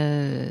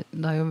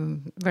det har jo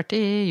vært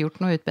gjort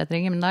noen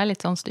utbedringer, men det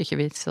litt sånn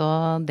stykkevis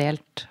og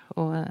delt,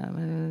 og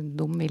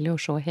de vil jo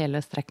se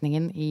hele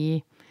strekningen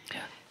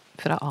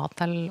fra A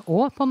til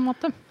Å på en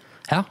måte.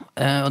 Ja,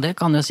 og det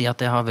kan jo si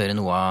at det har vært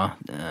noe av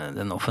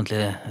den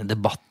offentlige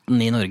debatten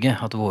i Norge,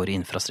 at våre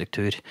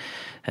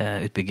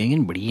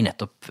infrastrukturutbyggingen blir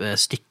nettopp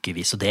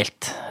stykkevis og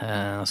delt.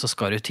 Så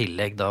skal du i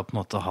tillegg da på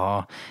en måte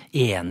ha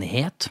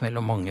enighet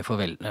mellom mange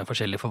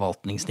forskjellige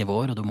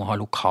forvaltningsnivåer, og du må ha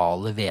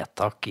lokale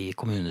vedtak i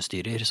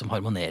kommunestyrer som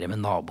harmonerer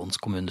med naboens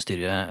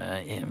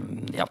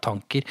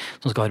kommunestyre-tanker,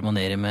 som skal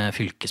harmonere med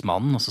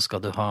fylkesmannen, og så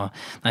skal du ha,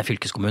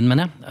 fylkeskommunen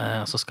mener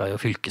jeg, så skal jo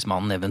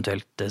fylkesmannen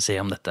eventuelt se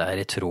om dette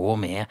i tråd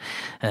med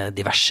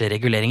diverse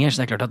reguleringer, så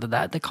det klart at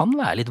det kan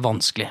være litt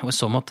vanskelig, og i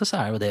så måte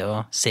så jo det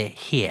å se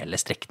hele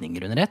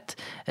strekninger under ett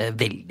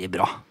veldig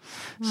bra.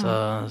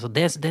 Så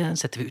det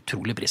setter vi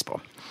utrolig pris på.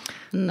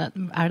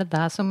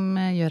 Det som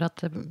gjør at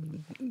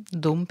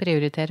de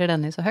prioriterer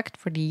denne så høyt?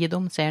 Fordi de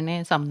ser den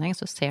i sammenheng,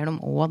 så ser de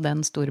også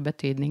den store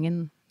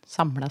betydningen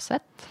samlet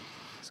sett,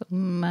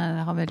 som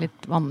har vært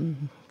litt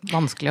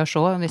vanskelig å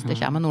se hvis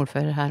det kommer en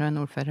ordfører her og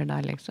en ordfører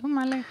der, liksom,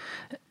 eller?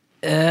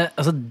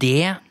 Altså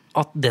det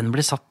at den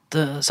blir sett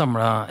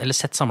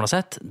samlet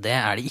sett, det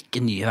det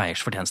ikke Nye Veiers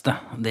fortjeneste.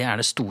 Det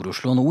det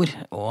Stor-Oslo Nord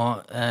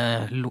og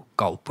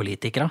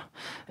lokalpolitikere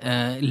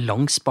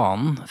langs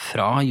banen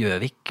fra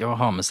Gjøvik og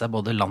ha med seg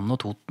både Land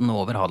og Toten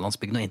over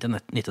Hadelandsbygden og inn til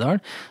Nittedal,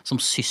 som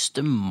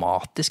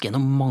systematisk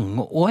gjennom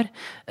mange år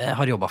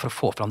har jobbet for å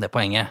få fram det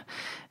poenget.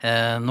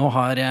 Nå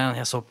har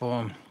jeg så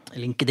på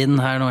LinkedIn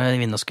her når jeg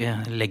vinner og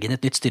skulle legge inn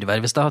et nytt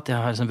styreverv i stad, at jeg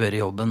har vært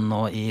i jobben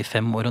nå i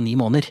 5 år og 9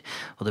 måneder.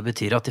 Og det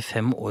betyr at i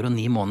 5 år og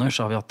 9 måneder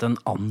så har vi hatt en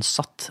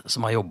ansatt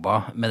som har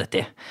jobbet med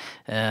dette.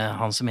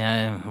 Han som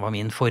var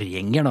min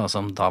forgjenger da,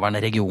 som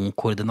daværende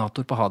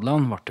regionkoordinator på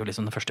Hadeland, var jo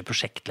liksom den første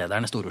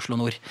prosjektlederen i Stor-Oslo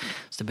Nord.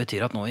 Så det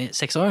betyr at nå i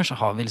 6 år så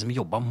har vi liksom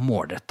jobbet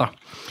målrettet.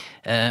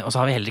 Og så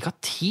har vi heller ikke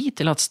hatt tid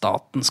til at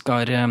staten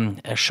skal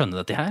skjønne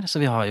dette her,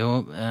 så vi har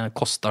jo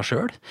kostet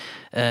selv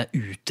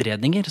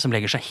utredninger som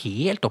legger seg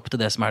helt opp til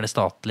det som det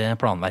statlige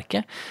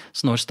planverket.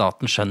 Så når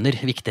staten skjønner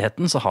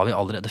viktigheten, så har vi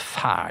allerede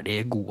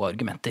ferdige gode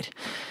argumenter.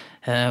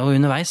 Og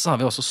underveis så har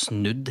vi også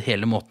snudd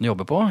hele måten å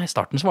jobbe på. I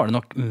starten så var det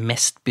nok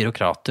mest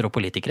byråkrater og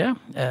politikere,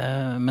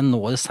 men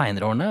nå i de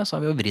senere årene så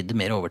har vi jo vridd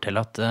mer over til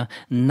at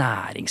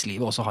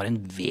næringslivet også har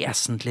en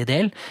vesentlig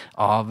del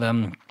av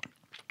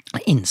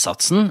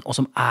innsatsen, og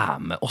som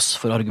med oss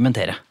for å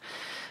argumentere.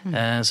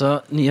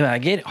 Så Nye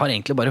Veier har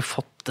egentlig bare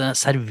fått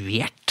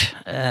servert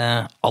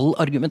all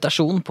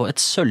argumentasjon på et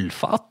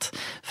sølvfat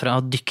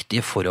fra dyktige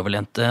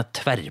foroverlente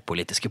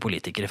tverrpolitiske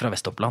politikere fra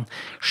Vest-Oppland.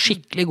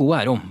 Skikkelig gode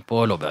de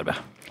på lobbyarbeid.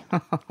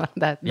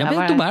 Det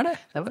var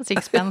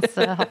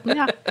sixpence-hatten,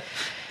 ja.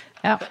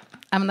 Ja,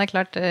 men det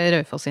klart,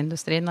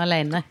 Raufoss-industrien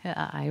alene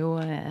jo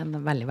en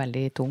veldig,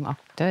 veldig tung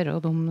aktør,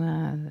 og de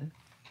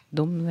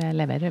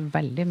leverer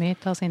veldig mye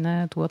av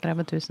sine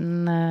 32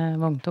 000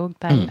 vogntog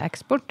til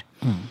eksport.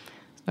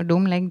 Når de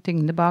legger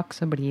tyngde bak,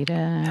 så blir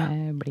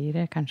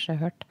det kanskje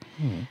hørt.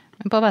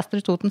 Men på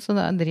Vestre Toten så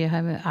det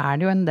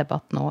jo en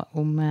debatt nå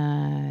om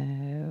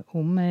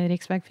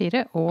riksvei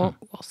 4, og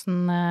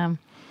hvordan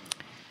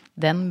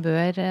den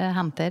bør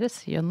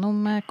hanteres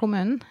gjennom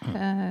kommunen.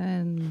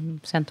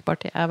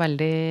 Senterpartiet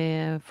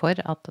veldig for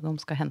at de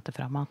skal hente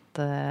frem at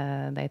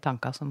de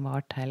tankene som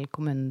var til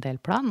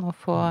kommunedelplan, og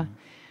få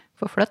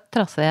flytt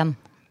traseen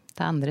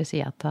til andre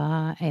siden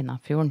av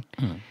Einafjorden.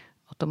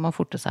 At de må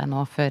forte seg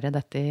nå før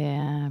dette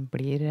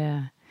blir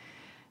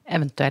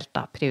eventuelt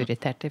da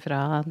prioritert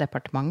fra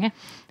departementet.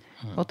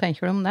 Hva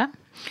tenker du om det?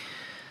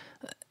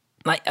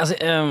 Nei, altså,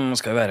 man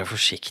skal jo være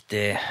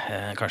forsiktig,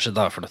 kanskje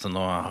da, for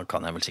nå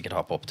kan jeg vel sikkert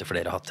ha på opp til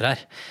flere hatter her.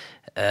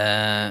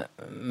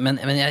 Men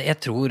jeg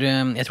tror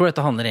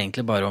dette handler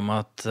egentlig bare om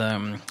at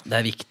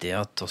det viktig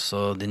at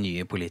også de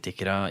nye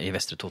politikere i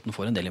Vestre Toten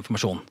får en del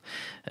informasjon.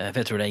 For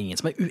jeg tror det ingen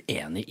som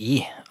uenig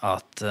i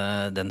at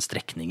den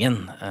strekningen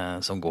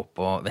som går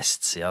på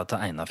vestsida til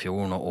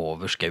Einafjorden og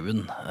over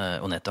Skauen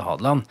og ned til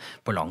Hadeland,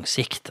 på lang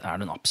sikt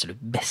den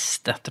absolutt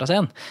beste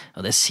traseen.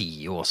 Og det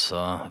sier jo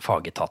også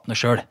fagetatene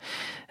selv.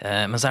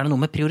 Men så det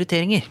noe med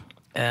prioriteringer.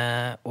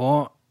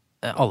 Og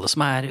alle som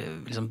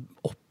liksom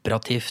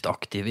operativt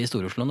aktive i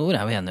Stor-Oslo Nord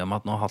jo enige om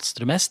at nå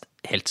haster det mest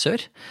helt sør,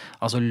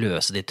 altså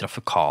løse de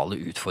trafikale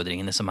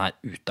utfordringene som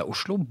ut av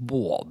Oslo,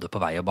 både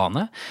på vei og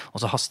bane,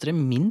 og så haster det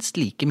minst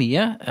like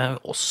mye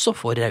også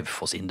for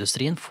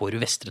Raufoss-industrien, for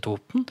Vestre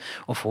Toten,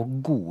 å få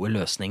gode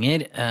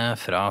løsninger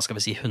fra, skal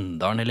vi si,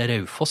 Hunndalen eller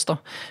Raufoss da,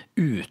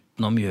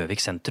 utenom Gjøvik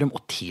sentrum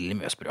og til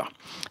Mjøsbrua.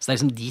 Så det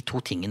liksom de to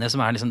tingene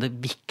som liksom det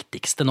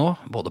viktigste nå,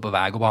 både på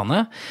vei og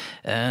bane.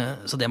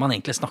 Så det man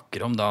egentlig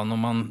snakker om da,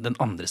 når den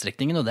andre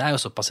strekningen, og det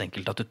jo såpass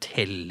enkelt at du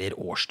teller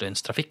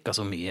årsdøgnstrafikk,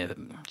 altså mye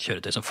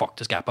kjøretøy som faktisk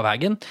på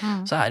veien,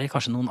 så det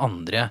kanskje noen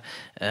andre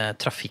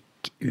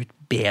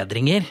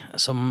trafikkutbedringer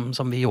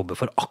som vi jobber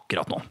for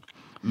akkurat nå.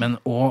 Men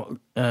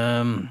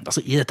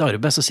altså i dette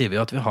arbeidet så sier vi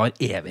jo at vi har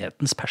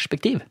evighetens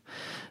perspektiv.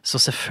 Så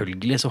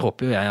selvfølgelig så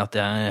håper jo jeg at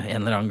jeg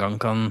en eller annen gang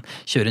kan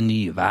kjøre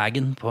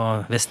Nyvägen på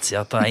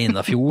vestsida til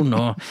Einafjorden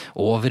og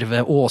over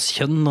ved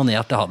Åskjønn og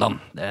ned til Hagen.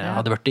 Det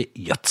hadde vært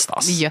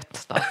gjøttstas.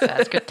 Gjøttstas,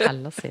 jeg skulle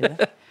telle å si det.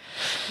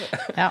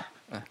 Ja.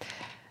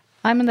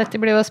 Nei, men dette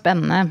blir jo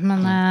spennende,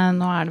 men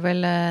nå det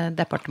vel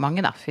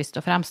departementet da, først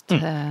og fremst.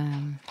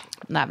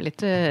 Det vel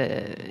ikke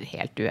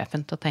helt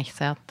ueffent å tenke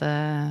seg at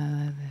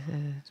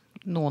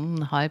noen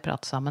har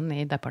pratet sammen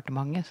i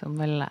departementet, som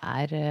vel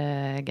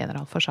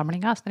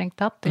generalforsamlinga strengt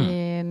tatt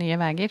i Nye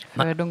Väger,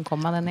 før de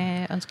kom med den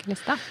i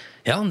ønskelista.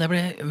 Ja, det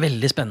blir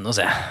veldig spennende å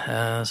se.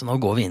 Så nå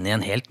går vi inn i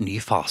en helt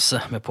ny fase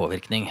med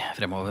påvirkning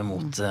fremover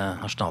mot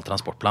Nasjonal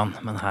transportplan.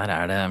 Men her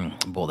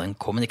det både en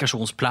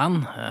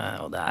kommunikasjonsplan,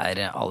 og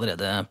det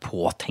allerede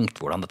påtenkt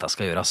hvordan dette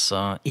skal gjøres,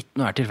 så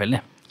ikke noe tilfeldig.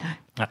 Nei.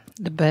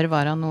 Det bør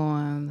være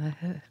noen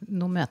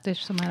møter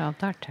som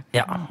avtalt.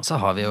 Ja, så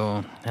har vi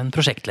jo en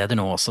prosjektleder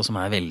nå også som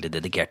veldig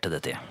dedikert til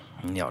dette.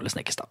 Jarle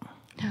Snekkestad.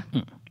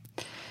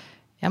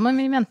 Ja,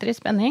 men vi venter i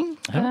spenning.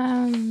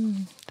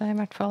 Det i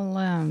hvert fall,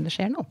 det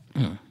skjer noe.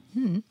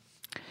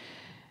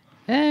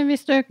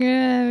 Hvis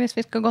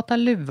vi skal gå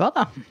til luva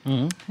da,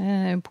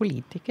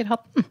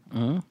 politikerhatten.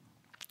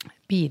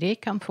 Biri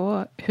kan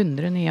få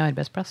 100 nye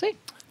arbeidsplasser.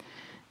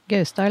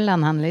 Gausdal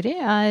landhandleri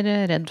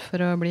redd for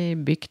å bli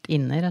bygd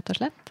inne, rett og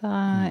slett,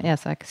 av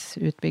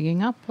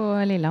E6-utbygginga på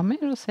Lillehammer,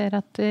 og ser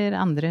etter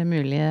andre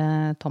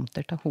mulige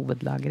tomter til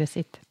hovedlageret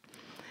sitt.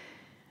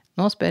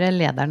 Nå spør jeg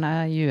lederen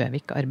av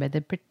Gjøvik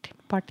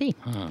Arbeiderparti.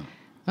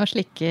 Når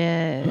slike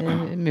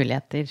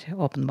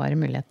åpenbare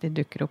muligheter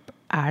dukker opp,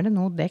 det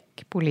noe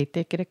dekk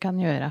politikere kan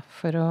gjøre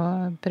for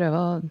å prøve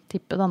å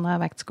tippe denne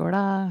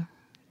vektskåla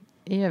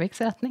i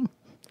Gjøviks retning?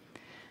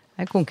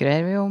 Her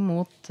konkurrerer vi jo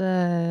mot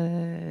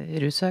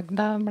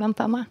Rushøgda, blant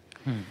annet.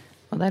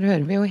 Og der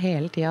hører vi jo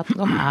hele tiden at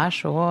de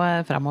så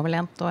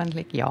fremoverlent, og en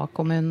slik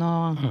ja-kommune,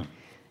 og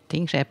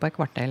ting skjer på et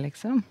kvarter,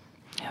 liksom.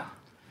 Ja.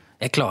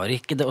 Jeg klarer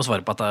ikke å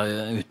svare på at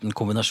det uten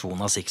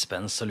kombinasjon av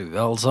sixpence og lue,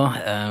 altså.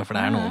 For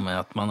det noe med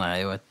at man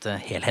jo et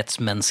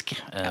helhetsmenneske.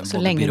 Så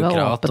lenge du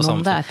åpen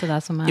om det, ikke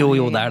det som Jo,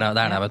 det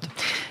det, vet du.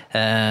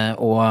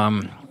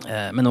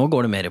 Men nå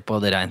går det mer på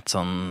det rent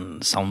sånn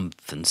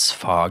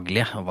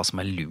samfunnsfaglige, og hva som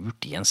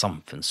lurt i en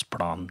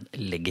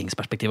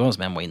samfunnsplanleggingsperspektiv,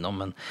 som jeg må innom.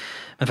 Men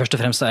først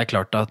og fremst det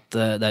klart at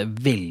det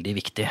veldig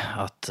viktig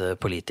at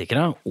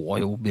politikere og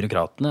jo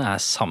byråkratene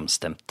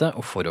samstemte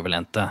og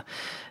foroverlente.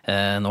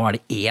 Nå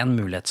det én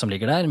mulighet som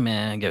ligger der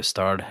med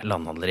Gausdal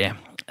landhandleri.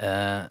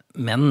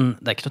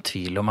 Men det ikke noe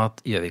tvil om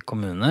at Gjøvik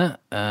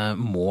kommune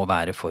må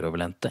være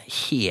foroverlente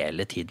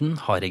hele tiden,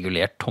 ha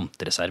regulert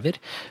tomtereserver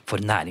for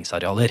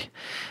næringsarealer.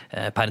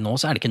 Per nå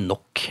så det ikke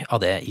nok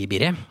av det i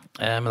Biri,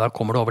 men da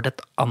kommer det over til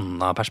et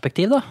annet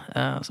perspektiv da,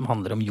 som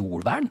handler om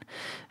jordvern,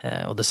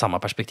 og det samme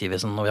perspektivet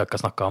som når vi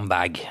har snakket om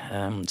veg.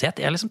 Så jeg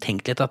har liksom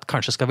tenkt litt at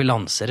kanskje skal vi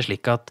lansere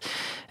slik at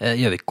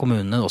Gjøvik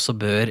kommune også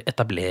bør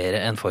etablere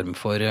en form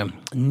for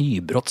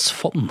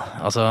nybrottsfond,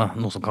 altså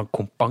noe som kan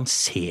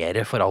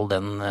kompensere for all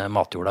den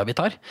matjorda vi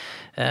tar.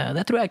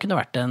 Det tror jeg kunne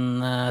vært en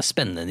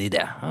spennende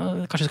idé.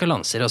 Kanskje vi skal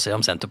lansere og se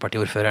om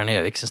Senterpartiordføreren i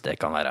Gjøvik synes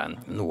det kan være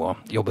noe å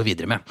jobbe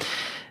videre med.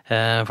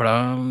 For da,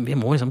 vi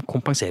må liksom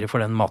kompensere for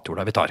den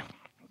matjorda vi tar.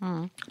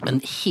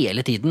 Men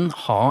hele tiden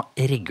ha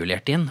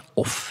regulert inn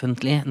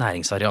offentlige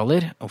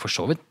næringsarealer, og for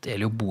så vidt det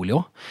gjelder jo bolig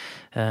også.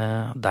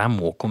 Der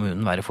må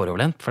kommunen være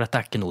foroverlent, for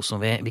dette ikke noe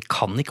som vi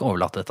kan ikke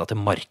overlate dette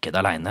til markedet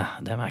alene.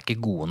 De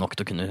ikke gode nok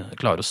til å kunne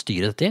klare å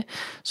styre dette,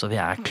 så vi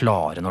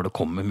klare når det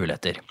kommer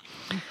muligheter.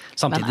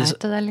 Samtidig, men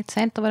ikke det litt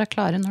sent å være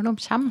klare når de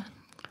kommer?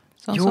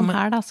 Sånn jo, som men,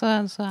 her da, så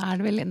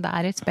det vel, det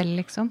et spill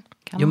liksom.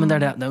 Jo, men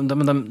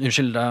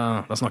unnskyld,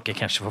 da snakker jeg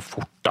kanskje for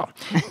fort da.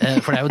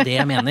 For det jo det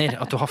jeg mener,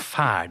 at du har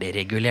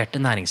ferdigregulerte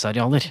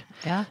næringsarealer.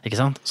 Ja. Ikke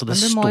sant? Så det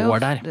står jo,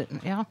 der.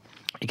 Ja.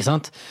 Ikke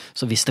sant?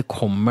 Så hvis det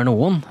kommer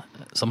noen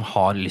som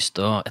har lyst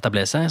til å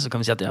etablere seg, så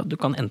kan vi si at ja, du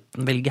kan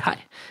enten velge her,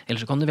 eller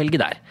så kan du velge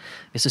der.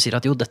 Hvis du sier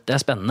at jo, dette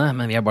spennende,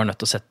 men vi bare nødt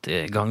til å sette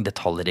i gang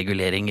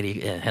detaljreguleringer i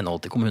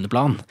henhold til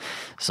kommuneplan,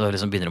 så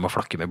liksom begynner de å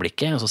flakke med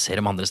blikket, og så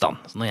ser de andre stand.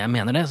 Så når jeg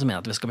mener det, så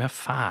mener jeg at vi skal ha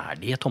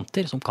ferdige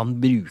tomter som kan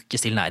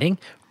brukes til næring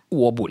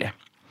og bolig.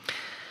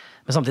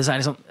 Men samtidig så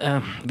det liksom,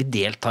 vi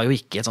deltar jo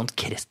ikke i et sånt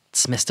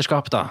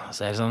kretsmesterskap da,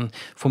 så liksom,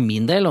 for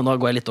min del, og nå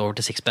går jeg litt over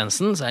til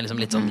sixpensen, så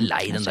liksom litt sånn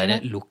lei den der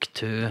look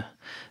to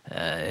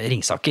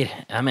Ringsaker.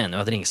 Jeg mener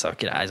jo at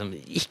Ringsaker liksom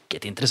ikke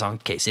et interessant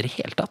case i det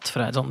hele tatt,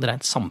 fra et sånt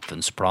rent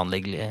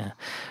samfunnsplanleggelig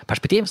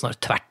perspektiv. Snarere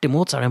tvert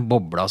imot så det en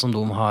bobla som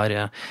de har på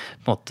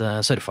en måte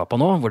surfet på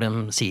nå, hvor de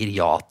sier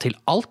ja til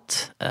alt.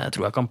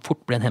 Tror jeg kan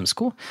fort bli en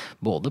hemsko,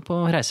 både på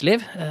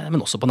reiseliv,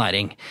 men også på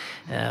næring.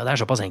 Det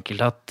såpass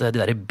enkelt at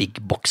det der big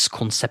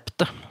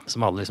box-konseptet,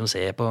 som alle liksom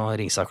ser på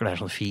Ringsaker,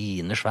 det sånn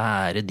fine,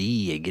 svære,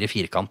 digre,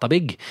 firkanta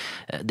bygg,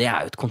 det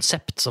jo et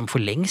konsept som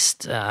for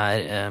lengst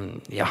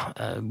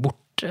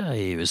borte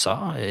i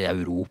USA, i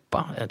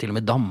Europa, til og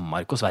med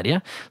Danmark og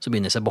Sverige, så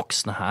begynner disse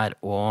boksene her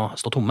å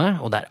stå tomme,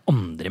 og det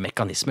andre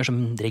mekanismer som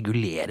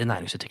regulerer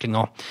næringsutvikling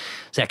nå.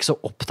 Så jeg er ikke så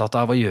opptatt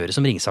av å gjøre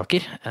som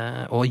Ringsaker,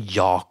 og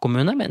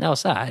ja-kommune mener jeg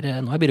også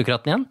nå er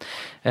byråkraten igjen.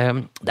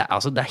 Det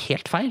er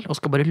helt feil å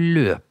skal bare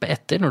løpe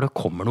etter når det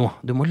kommer noe.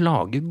 Du må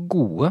lage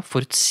gode,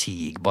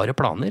 forutsigbare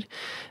planer,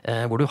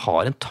 hvor du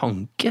har en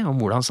tanke om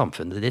hvordan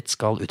samfunnet ditt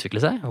skal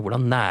utvikle seg, og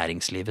hvordan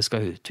næringslivet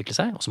skal utvikle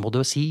seg, og så må du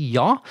si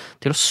ja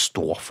til å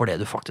stå for det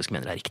du faktisk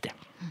mener er riktig.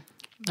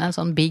 En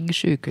sånn big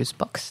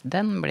sykehusboks,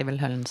 den blir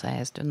vel høllen seg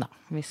en stund da,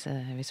 hvis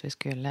vi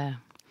skulle...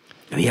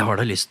 Vi har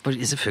da lyst på,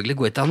 selvfølgelig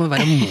går ikke an å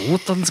være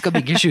mot at den skal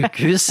bygge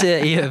sykehus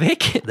i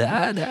Gjøvik. Det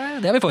er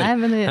vi for. Nei,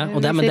 men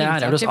men det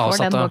her er du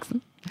avsatt av.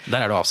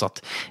 Der er du avsatt.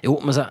 Jo,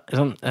 men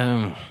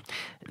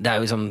det er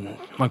jo liksom,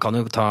 man kan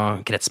jo ta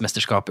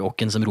kretsmesterskap i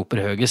Åkken som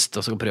roper høyest,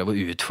 og så prøve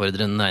å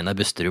utfordre Einar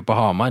Busterud på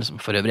Hamar, som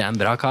for øvrig en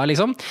bra kar,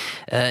 liksom.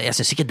 Jeg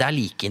synes ikke det er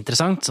like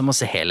interessant som å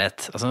se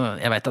helhet.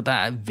 Jeg vet at det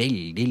er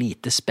veldig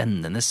lite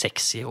spennende,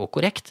 sexy og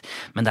korrekt,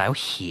 men det er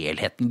jo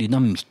helheten,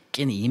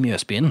 dynamikken i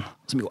Mjøsbyen,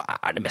 som jo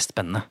er det mest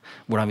spennende.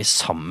 Hvordan vi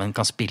sammen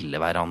kan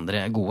spille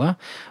hverandre gode,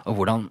 og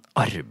hvordan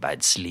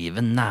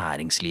arbeidslivet,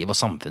 næringslivet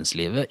og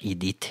samfunnslivet i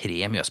de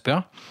 3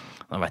 Mjøsbyer.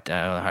 Nå vet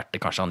jeg hørte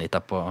kanskje Anita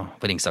på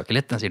Ringsaker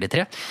litt, den sier de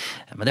 3,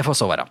 men det får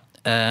så være.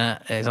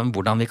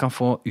 Hvordan vi kan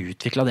få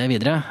utviklet det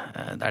videre,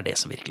 det er det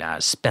som virkelig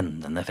er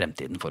spennende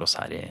fremtiden for oss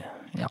her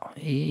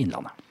i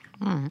Innlandet.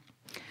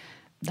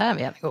 Det er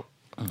vi enige om.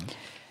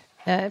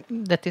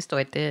 Dette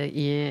står ikke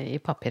i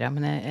papiret,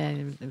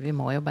 men vi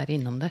må jo bare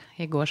innom det.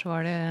 I går så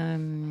ble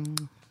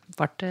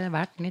det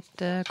vært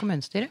nytt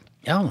kommunestyre.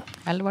 Ja.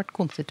 Eller ble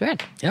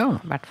konstituert, Ja.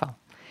 i hvert fall.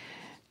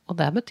 Og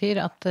det betyr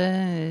at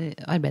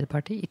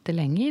Arbeiderpartiet ikke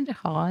lenger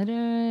har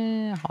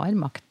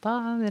makta,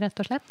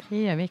 rett og slett,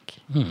 i Gjøvik.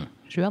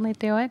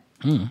 97 år.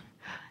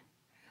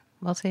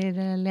 Hva sier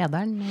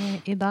lederen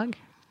i dag?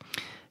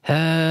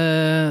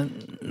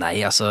 Nei,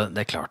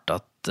 det er klart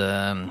at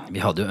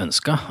vi hadde jo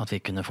ønsket at vi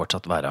kunne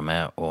fortsatt være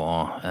med å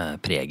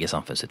prege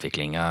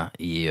samfunnsutviklingen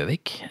i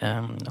Gjøvik,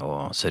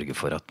 og sørge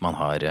for at man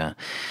har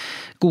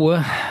gode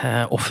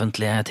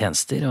offentlige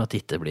tjenester, og at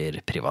det ikke blir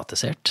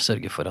privatisert.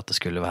 Sørge for at det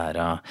skulle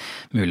være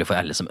mulig for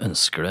alle som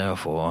ønsker det å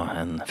få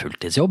en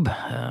fulltidsjobb,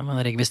 men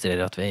jeg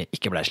registrerer at vi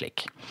ikke ble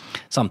slik.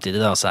 Samtidig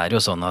da, så er det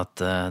jo sånn at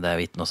det er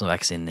jo ikke noe som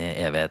vekser inn i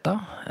evigheten,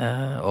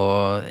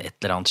 og et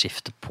eller annet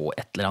skifte på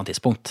et eller annet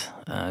tidspunkt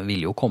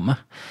vil jo komme.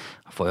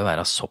 Det får jo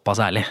være såpass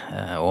ærlig,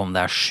 og om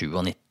det er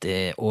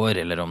 97 år,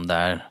 eller om det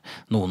er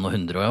noen og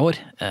 100 år,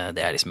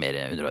 det er liksom mer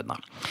underordnet.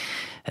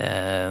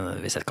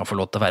 Hvis jeg kan få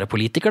lov til å være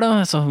politiker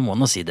da, så må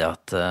man si det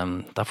at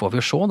da får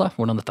vi jo se da,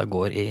 hvordan dette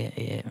går i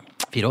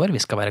 4 år.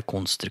 Vi skal være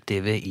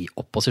konstruktive i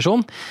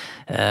opposisjon,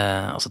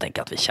 og så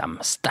tenker jeg at vi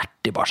kommer sterkt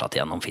tilbake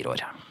igjen om 4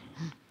 år.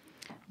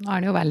 Nå er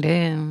det jo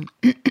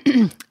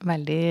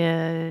veldig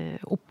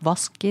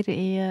oppvasker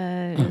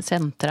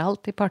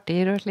sentralt i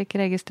partier og slik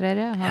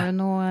registrerer. Har du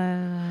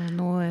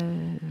noe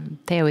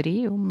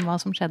teori om hva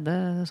som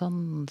skjedde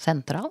sånn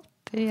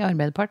sentralt i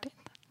Arbeiderpartiet?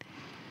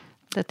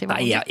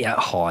 Nei, jeg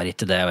har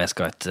ikke det, og jeg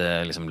skal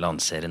ikke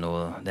lansere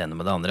noe det ene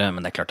med det andre,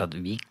 men det er klart at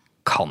vi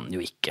kan jo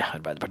ikke,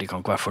 Arbeiderpartiet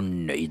kan ikke være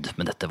fornøyd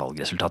med dette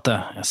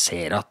valgresultatet. Jeg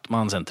ser at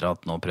man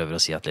sentralt nå prøver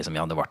å si at ja,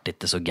 det var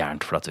ikke så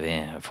gærent for at vi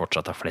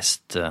fortsatt har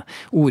flest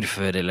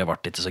ordfører, eller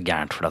var ikke så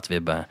gærent for at vi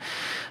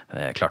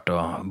klarte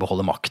å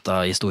beholde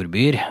makta i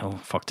storbyer, og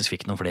faktisk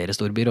fikk noen flere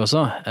storbyer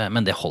også,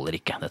 men det holder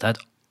ikke. Dette er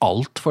et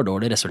alt for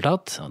dårlig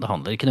resultat, og det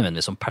handler ikke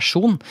nødvendigvis om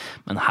person,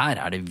 men her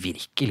er det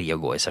virkelig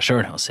å gå i seg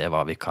selv, og se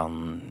hva vi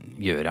kan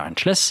gjøre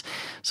annerledes,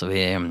 så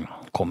vi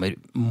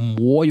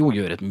må jo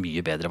gjøre et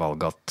mye bedre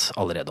valg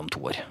allerede om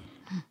 2 år.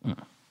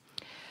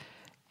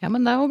 Ja,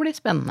 men det blir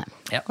spennende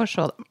å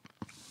se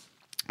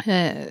det.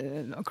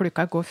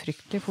 Klokka går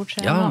fryktelig fort.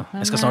 Ja,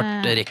 jeg skal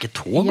snart rekke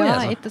tog.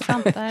 Ja, ikke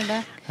sant, det er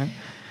det.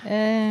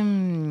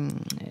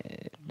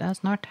 Det er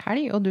snart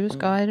helg, og du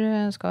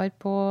skal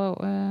på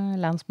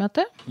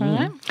landsmøte, var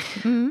det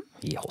det?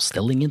 I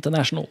Hostelling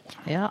International.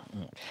 Ja.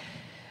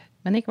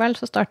 Men i kveld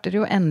så starter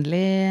jo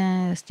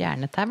endelig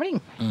stjernetavling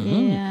i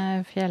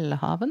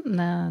Fjellhaven.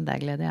 Det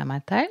gleder jeg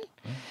meg til.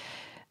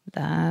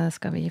 Det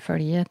skal vi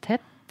følge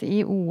tett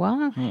i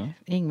OA.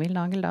 Ingvild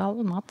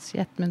Nageldal, Mats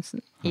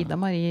Jetmundsen, Ida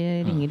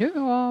Marie Ringerud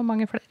og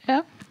mange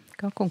flere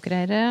skal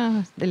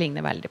konkurrere. Det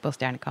ligner veldig på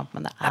stjernekamp,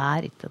 men det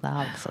er ikke det,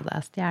 altså. Det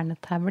er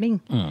stjernetavling.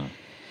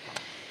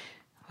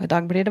 Og i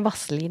dag blir det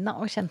Vasselina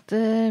og kjente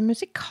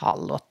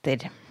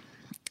musikallåter.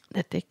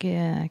 Dette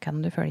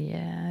kan du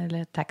følge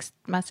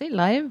tekstmessig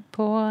live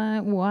på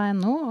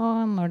OA.no,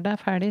 og når det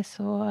er ferdig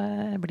så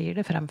blir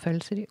det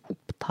fremførelser i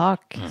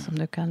opptak, som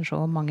du kan se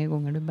mange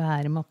ganger du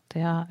bare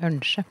måtte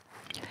ønske.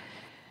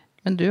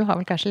 Men du har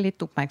vel kanskje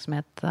litt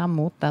oppmerksomhet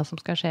mot det som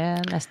skal skje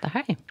neste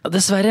helg? Ja,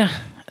 dessverre,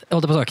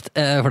 holdt jeg på sagt.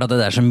 For det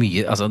er så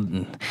mye, altså,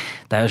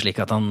 det er jo slik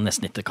at han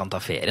nesten ikke kan ta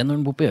ferie når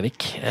han bor på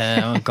Gjøvik.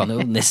 Han kan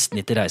jo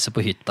nesten ikke reise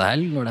på hytta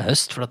heller når det er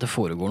høst, for at det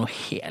foregår noe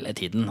hele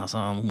tiden.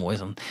 Altså, han må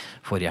i sånn,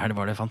 forrige helg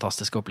var det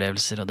fantastiske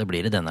opplevelser, og det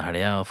blir det denne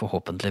helgen, og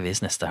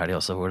forhåpentligvis neste helg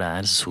også, hvor det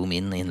er zoom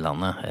inn i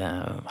innlandet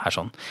her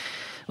sånn.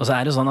 Og så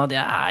er det sånn at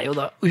jeg er jo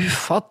da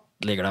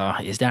ufattelig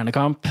glad i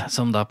stjernekamp,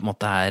 som da på en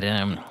måte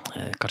er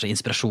kanskje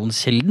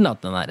inspirasjonskilden at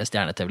den er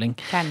stjernetevling.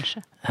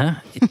 Kanskje.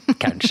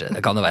 Kanskje,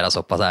 det kan jo være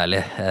såpass ærlig.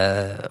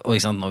 Og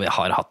ikke sant, når vi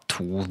har hatt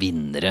 2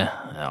 vinnere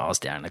av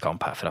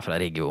stjernekamp herfra fra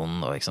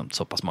regionen, og ikke sant,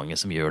 såpass mange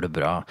som gjør det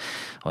bra,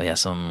 og jeg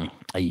som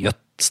er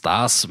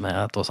gjøttstas med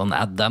at også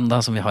Adam da,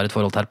 som vi har et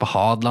forhold til her på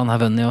Hadeland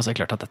har vunnet, og så er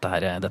det klart at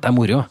dette er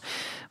moro.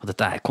 Og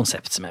dette er et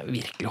konsept som jeg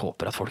virkelig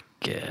håper at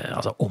folk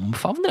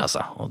omfavner,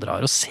 altså, og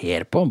drar og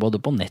ser på,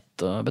 både på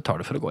nett og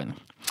betaler for å gå inn.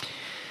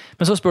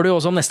 Men så spør du jo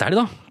også om neste helg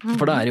da,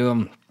 for det er jo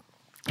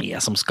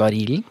jeg som skal ri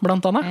ilden,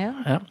 blant annet,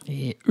 ja,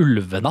 i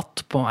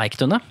ulvenatt på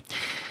Eiktunnet.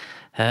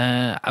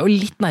 Jeg er jo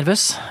litt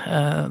nervøs.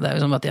 Det er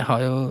jo som at jeg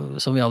har jo,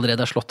 som vi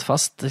allerede har slått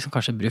fast, liksom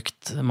kanskje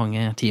brukt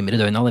mange timer i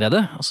døgnet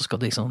allerede, og så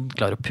skal du liksom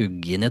klare å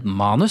pugge inn i et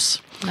manus.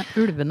 Men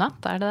ulvenatt,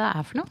 er det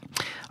for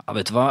noe? Ja,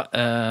 vet du hva?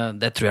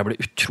 Det tror jeg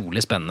blir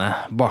utrolig spennende.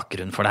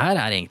 Bakgrunnen for det her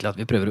er egentlig at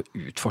vi prøver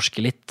å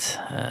utforske litt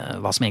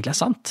hva som egentlig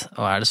er sant.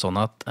 Og er det sånn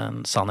at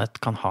en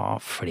sannhet kan ha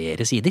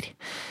flere sider?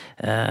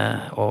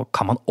 Og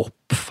kan man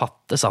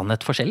oppfatte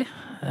sannhet forskjellig?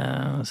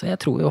 Så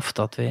jeg tror jo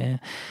ofte at vi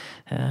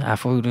er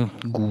for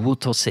gode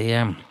til å se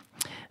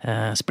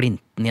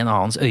splinten i en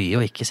annens øye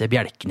og ikke se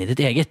bjelken i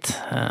ditt eget.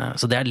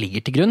 Så det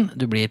ligger til grunn.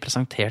 Du blir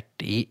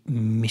presentert i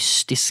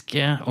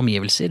mystiske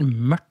omgivelser,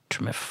 mørkt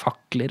med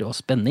fakler og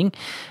spenning,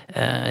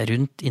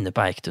 rundt inne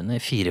på Eiktunnet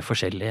i 4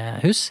 forskjellige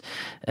hus.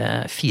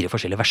 4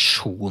 forskjellige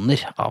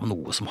versjoner av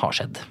noe som har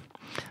skjedd.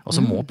 Og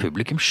så må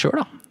publikum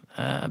selv da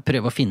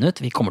prøve å finne ut.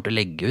 Vi kommer til å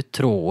legge ut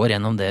tråder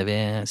gjennom det vi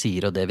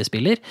sier og det vi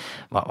spiller.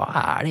 Hva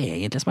er det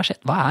egentlig som har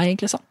skjedd? Hva er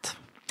egentlig sant?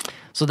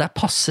 Så det er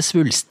passe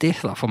svulstig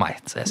da, for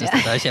meg, så jeg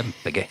synes det er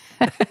kjempegøy.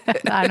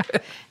 Det er noe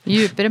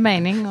djupere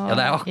mening. Ja,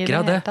 det er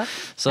akkurat det.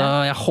 Så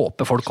jeg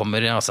håper folk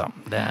kommer, altså.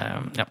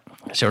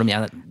 Selv om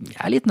jeg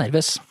er litt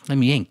nervøs. Det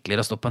er mye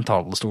enklere å stå på en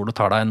talerstol og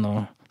ta deg inn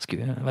og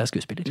være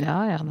skuespiller.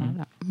 Ja,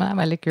 men det er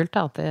veldig kult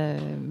da, at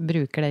jeg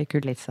bruker det i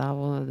kulissa,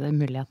 og det er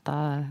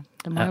muligheter.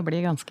 Det må jo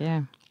bli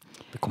ganske...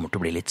 Det kommer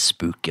til å bli litt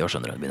spooky, og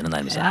skjønner du, det begynner å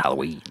nærme seg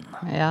Halloween.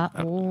 Ja,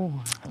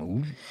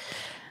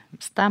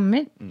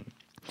 Stemmer.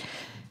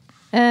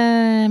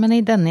 Men i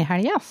denne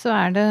helga så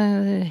er det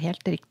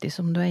helt riktig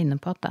som du er inne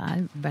på at det er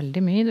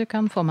veldig mye du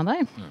kan få med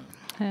deg.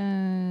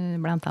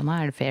 Blant annet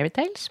er det Fairy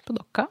Tales på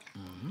Dokka.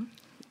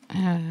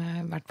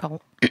 I hvert fall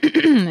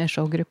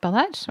showgruppa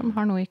der som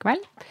har noe i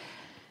kveld.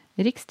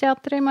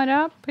 Riksteatret i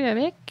morgen på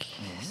Gjøvik.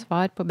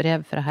 Svar på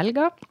brev fra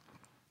Helga.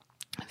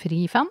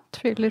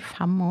 Frifant fyller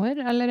 5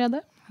 år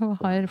allerede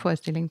og har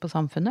forestilling på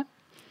Samfunnet.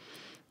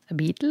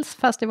 Beatles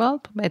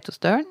festival på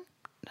Beitostølen.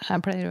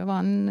 Her pleier det å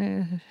være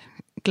en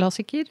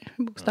klassiker,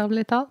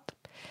 bokstavelig talt.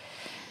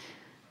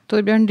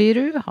 Torbjørn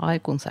Dyrud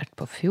har konsert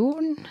på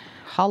Fjorden.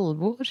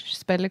 Halvor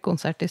spiller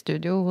konsert i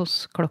studio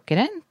hos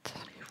Klokkerent.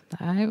 Det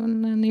er jo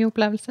en ny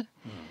opplevelse.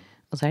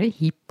 Og så er det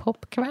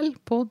hiphop-kveld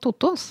på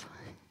Totos.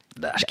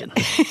 Dæsken.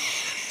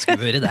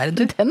 Skal vi høre der,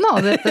 du? Den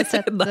hadde jeg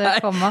sett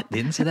komme.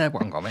 Din side er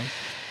påankommet.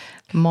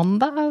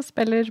 Mandag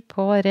spiller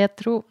på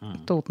Retro.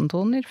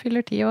 Totentoner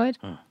fyller 10 år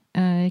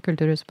i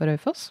Kulturhuset på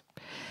Raufoss.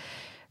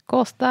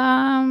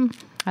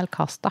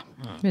 Kasta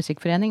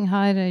Musikkforening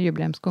har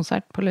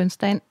jubileumskonsert på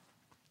Lundstein.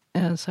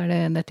 Så er det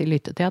dette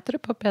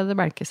Lytteteatret på Peder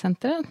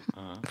Belke-senteret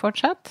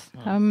fortsatt.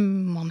 Det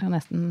må man jo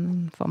nesten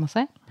få med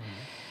seg.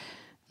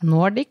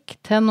 Nordic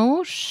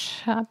Tenors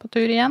er på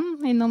tur igjen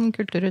innom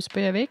Kulturhuset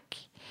på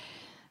Gjøvik.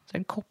 Så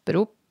er det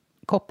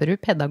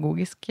Kopperud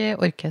Pedagogiske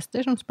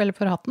Orkester som spiller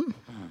for hatten.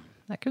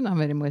 Det kunne ha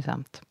vært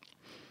morsomt.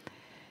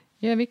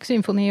 Gjøvik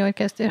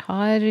Symfoniorkester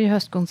har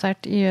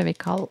høstkonsert i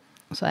Gjøvikhall.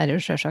 Så er det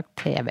jo selvsagt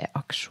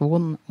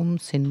TV-aksjon om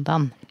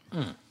syndagen.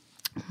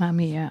 Med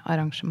mye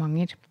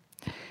arrangementer.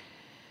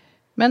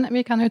 Men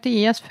vi kan jo ikke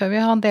gi oss før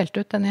vi har delt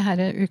ut denne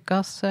her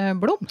ukas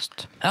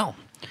blomst. Ja.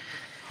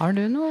 Har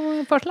du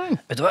noe forslag?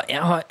 Vet du hva,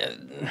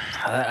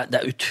 det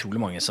er utrolig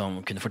mange som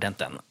kunne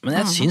fortjent den. Men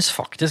jeg synes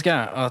faktisk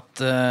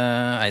at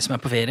ei som er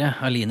på ferie,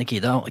 Aline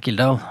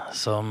Kildal,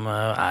 som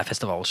er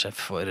festivalsjef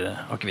for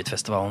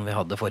Akevittfestivalen vi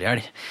hadde forrige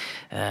helg,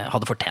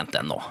 hadde fortjent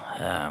den nå.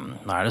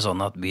 Nå er det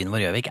sånn at byen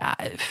vår Gjøvik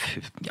er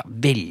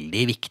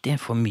veldig viktig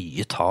for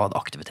mye av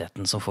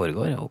aktiviteten som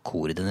foregår, og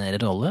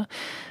koordinerer rolle.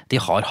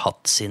 De har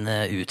hatt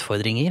sine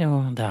utfordringer,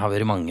 og det har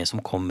vært mange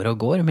som kommer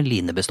og går, men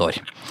Line består.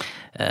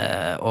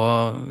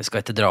 Og vi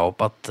skal ikke dra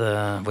opp at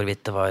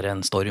hvorvidt det var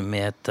en storm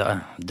i et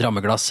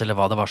drammeglass eller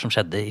hva det var som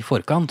skjedde i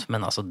forkant,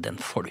 men altså den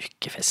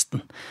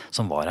folkefesten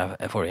som var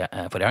her forrige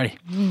helg.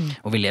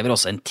 Og vi lever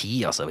også en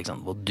tid altså,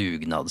 hvor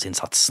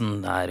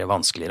dugnadsinnsatsen er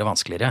vanskeligere og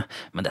vanskeligere,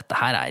 men dette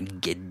her er en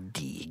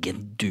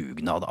gedigen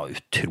dugnad av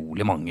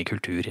utrolig mange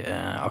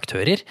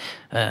kulturaktører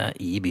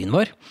i byen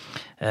vår.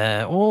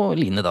 Og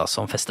Line da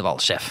som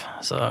festivalsjef.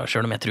 Så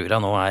selv om jeg tror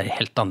han nå er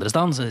helt andre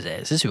stand, så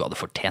jeg synes hun hadde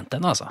fortjent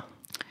den, altså.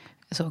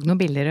 Jeg så noen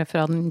bilder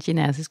fra den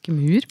kinesiske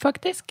mur,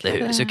 faktisk. Det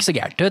høres jo ikke så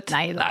gærent ut.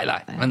 Nei.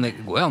 Men det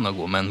går jo an å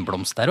gå med en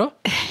blomst der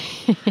også.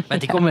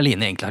 Vet ikke om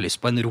Line egentlig har lyst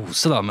på en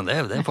rose da, men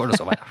det får det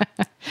så være.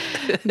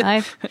 Nei,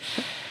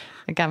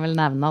 jeg kan vel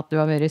nevne at du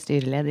har vært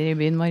styreleder i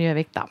byen vår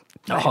Gjøvik da.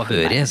 Ja, har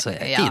vært, så jeg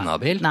er ikke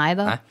inhabil. Nei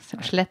da,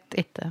 slett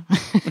ikke.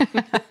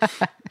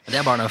 Det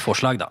er bare noe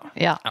forslag da.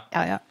 Ja.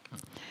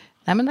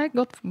 Nei, men det er et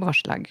godt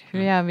forslag.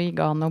 Vi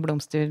ga noe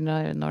blomster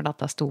når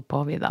dette sto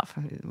på, vi da.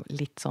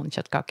 Litt sånn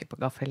kjøttkake på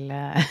gaffel.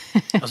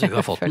 Altså, hun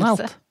har fått den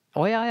alt?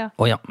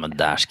 Ja, men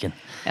dærsken.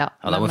 Ja,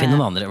 da må vi finne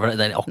noen andre.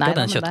 Det er akkurat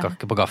den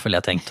kjøttkake på gaffel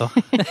jeg tenkte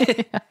også.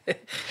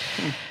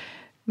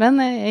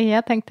 Men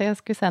jeg tenkte jeg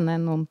skulle sende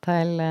noen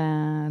til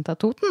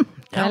Toten.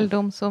 Til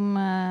de som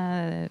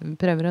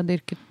prøver å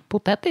dyrke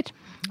poteter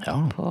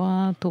på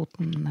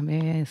Toten. Vi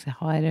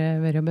har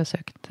vært og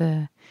besøkt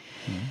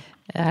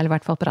eller i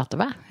hvert fall prater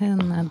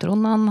med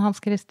Trond Hans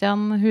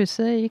Christian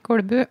Huse i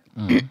Kolbu,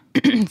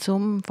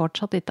 som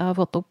fortsatt ikke har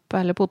fått opp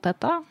alle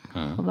poteta.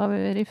 Og da har vi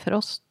vært i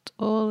frost,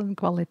 og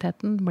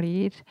kvaliteten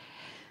blir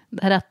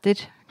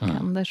deretter,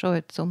 kan det se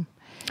ut som.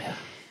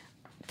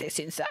 Det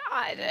synes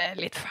jeg er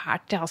litt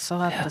fælt, altså,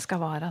 at det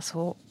skal være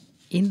så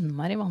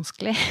innmari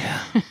vanskelig.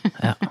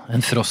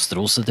 En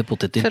frostrose til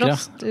potetdyrkere.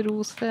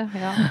 Frostrose,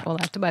 ja. Og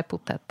det er ikke bare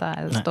potet,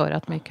 det står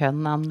at mye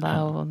kønn enda,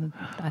 og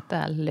det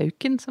er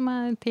lauken som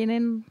er tiden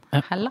inn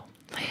hella.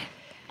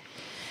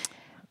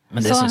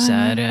 Men det synes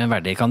jeg er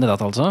verdig kandidat,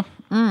 altså.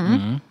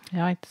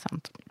 Ja, ikke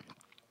sant.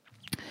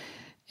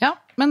 Ja,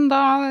 men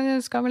da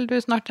skal vel du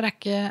snart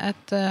rekke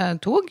et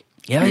tog?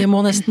 Ja, jeg må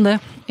nesten det.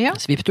 Ja.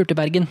 Svipptur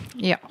til Bergen.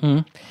 Ja.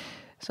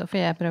 Så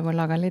får jeg prøve å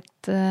lage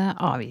litt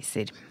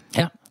aviser.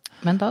 Ja.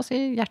 Men da sier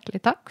jeg hjertelig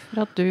takk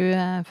for at du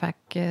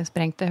fikk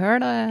sprengt til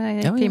høl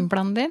i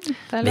timeplanen din.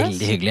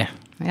 Veldig hyggelig.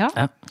 Ja,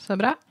 så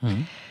bra.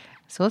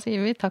 Så sier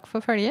vi takk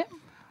for følge,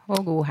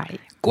 og god helg.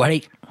 God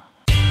helg.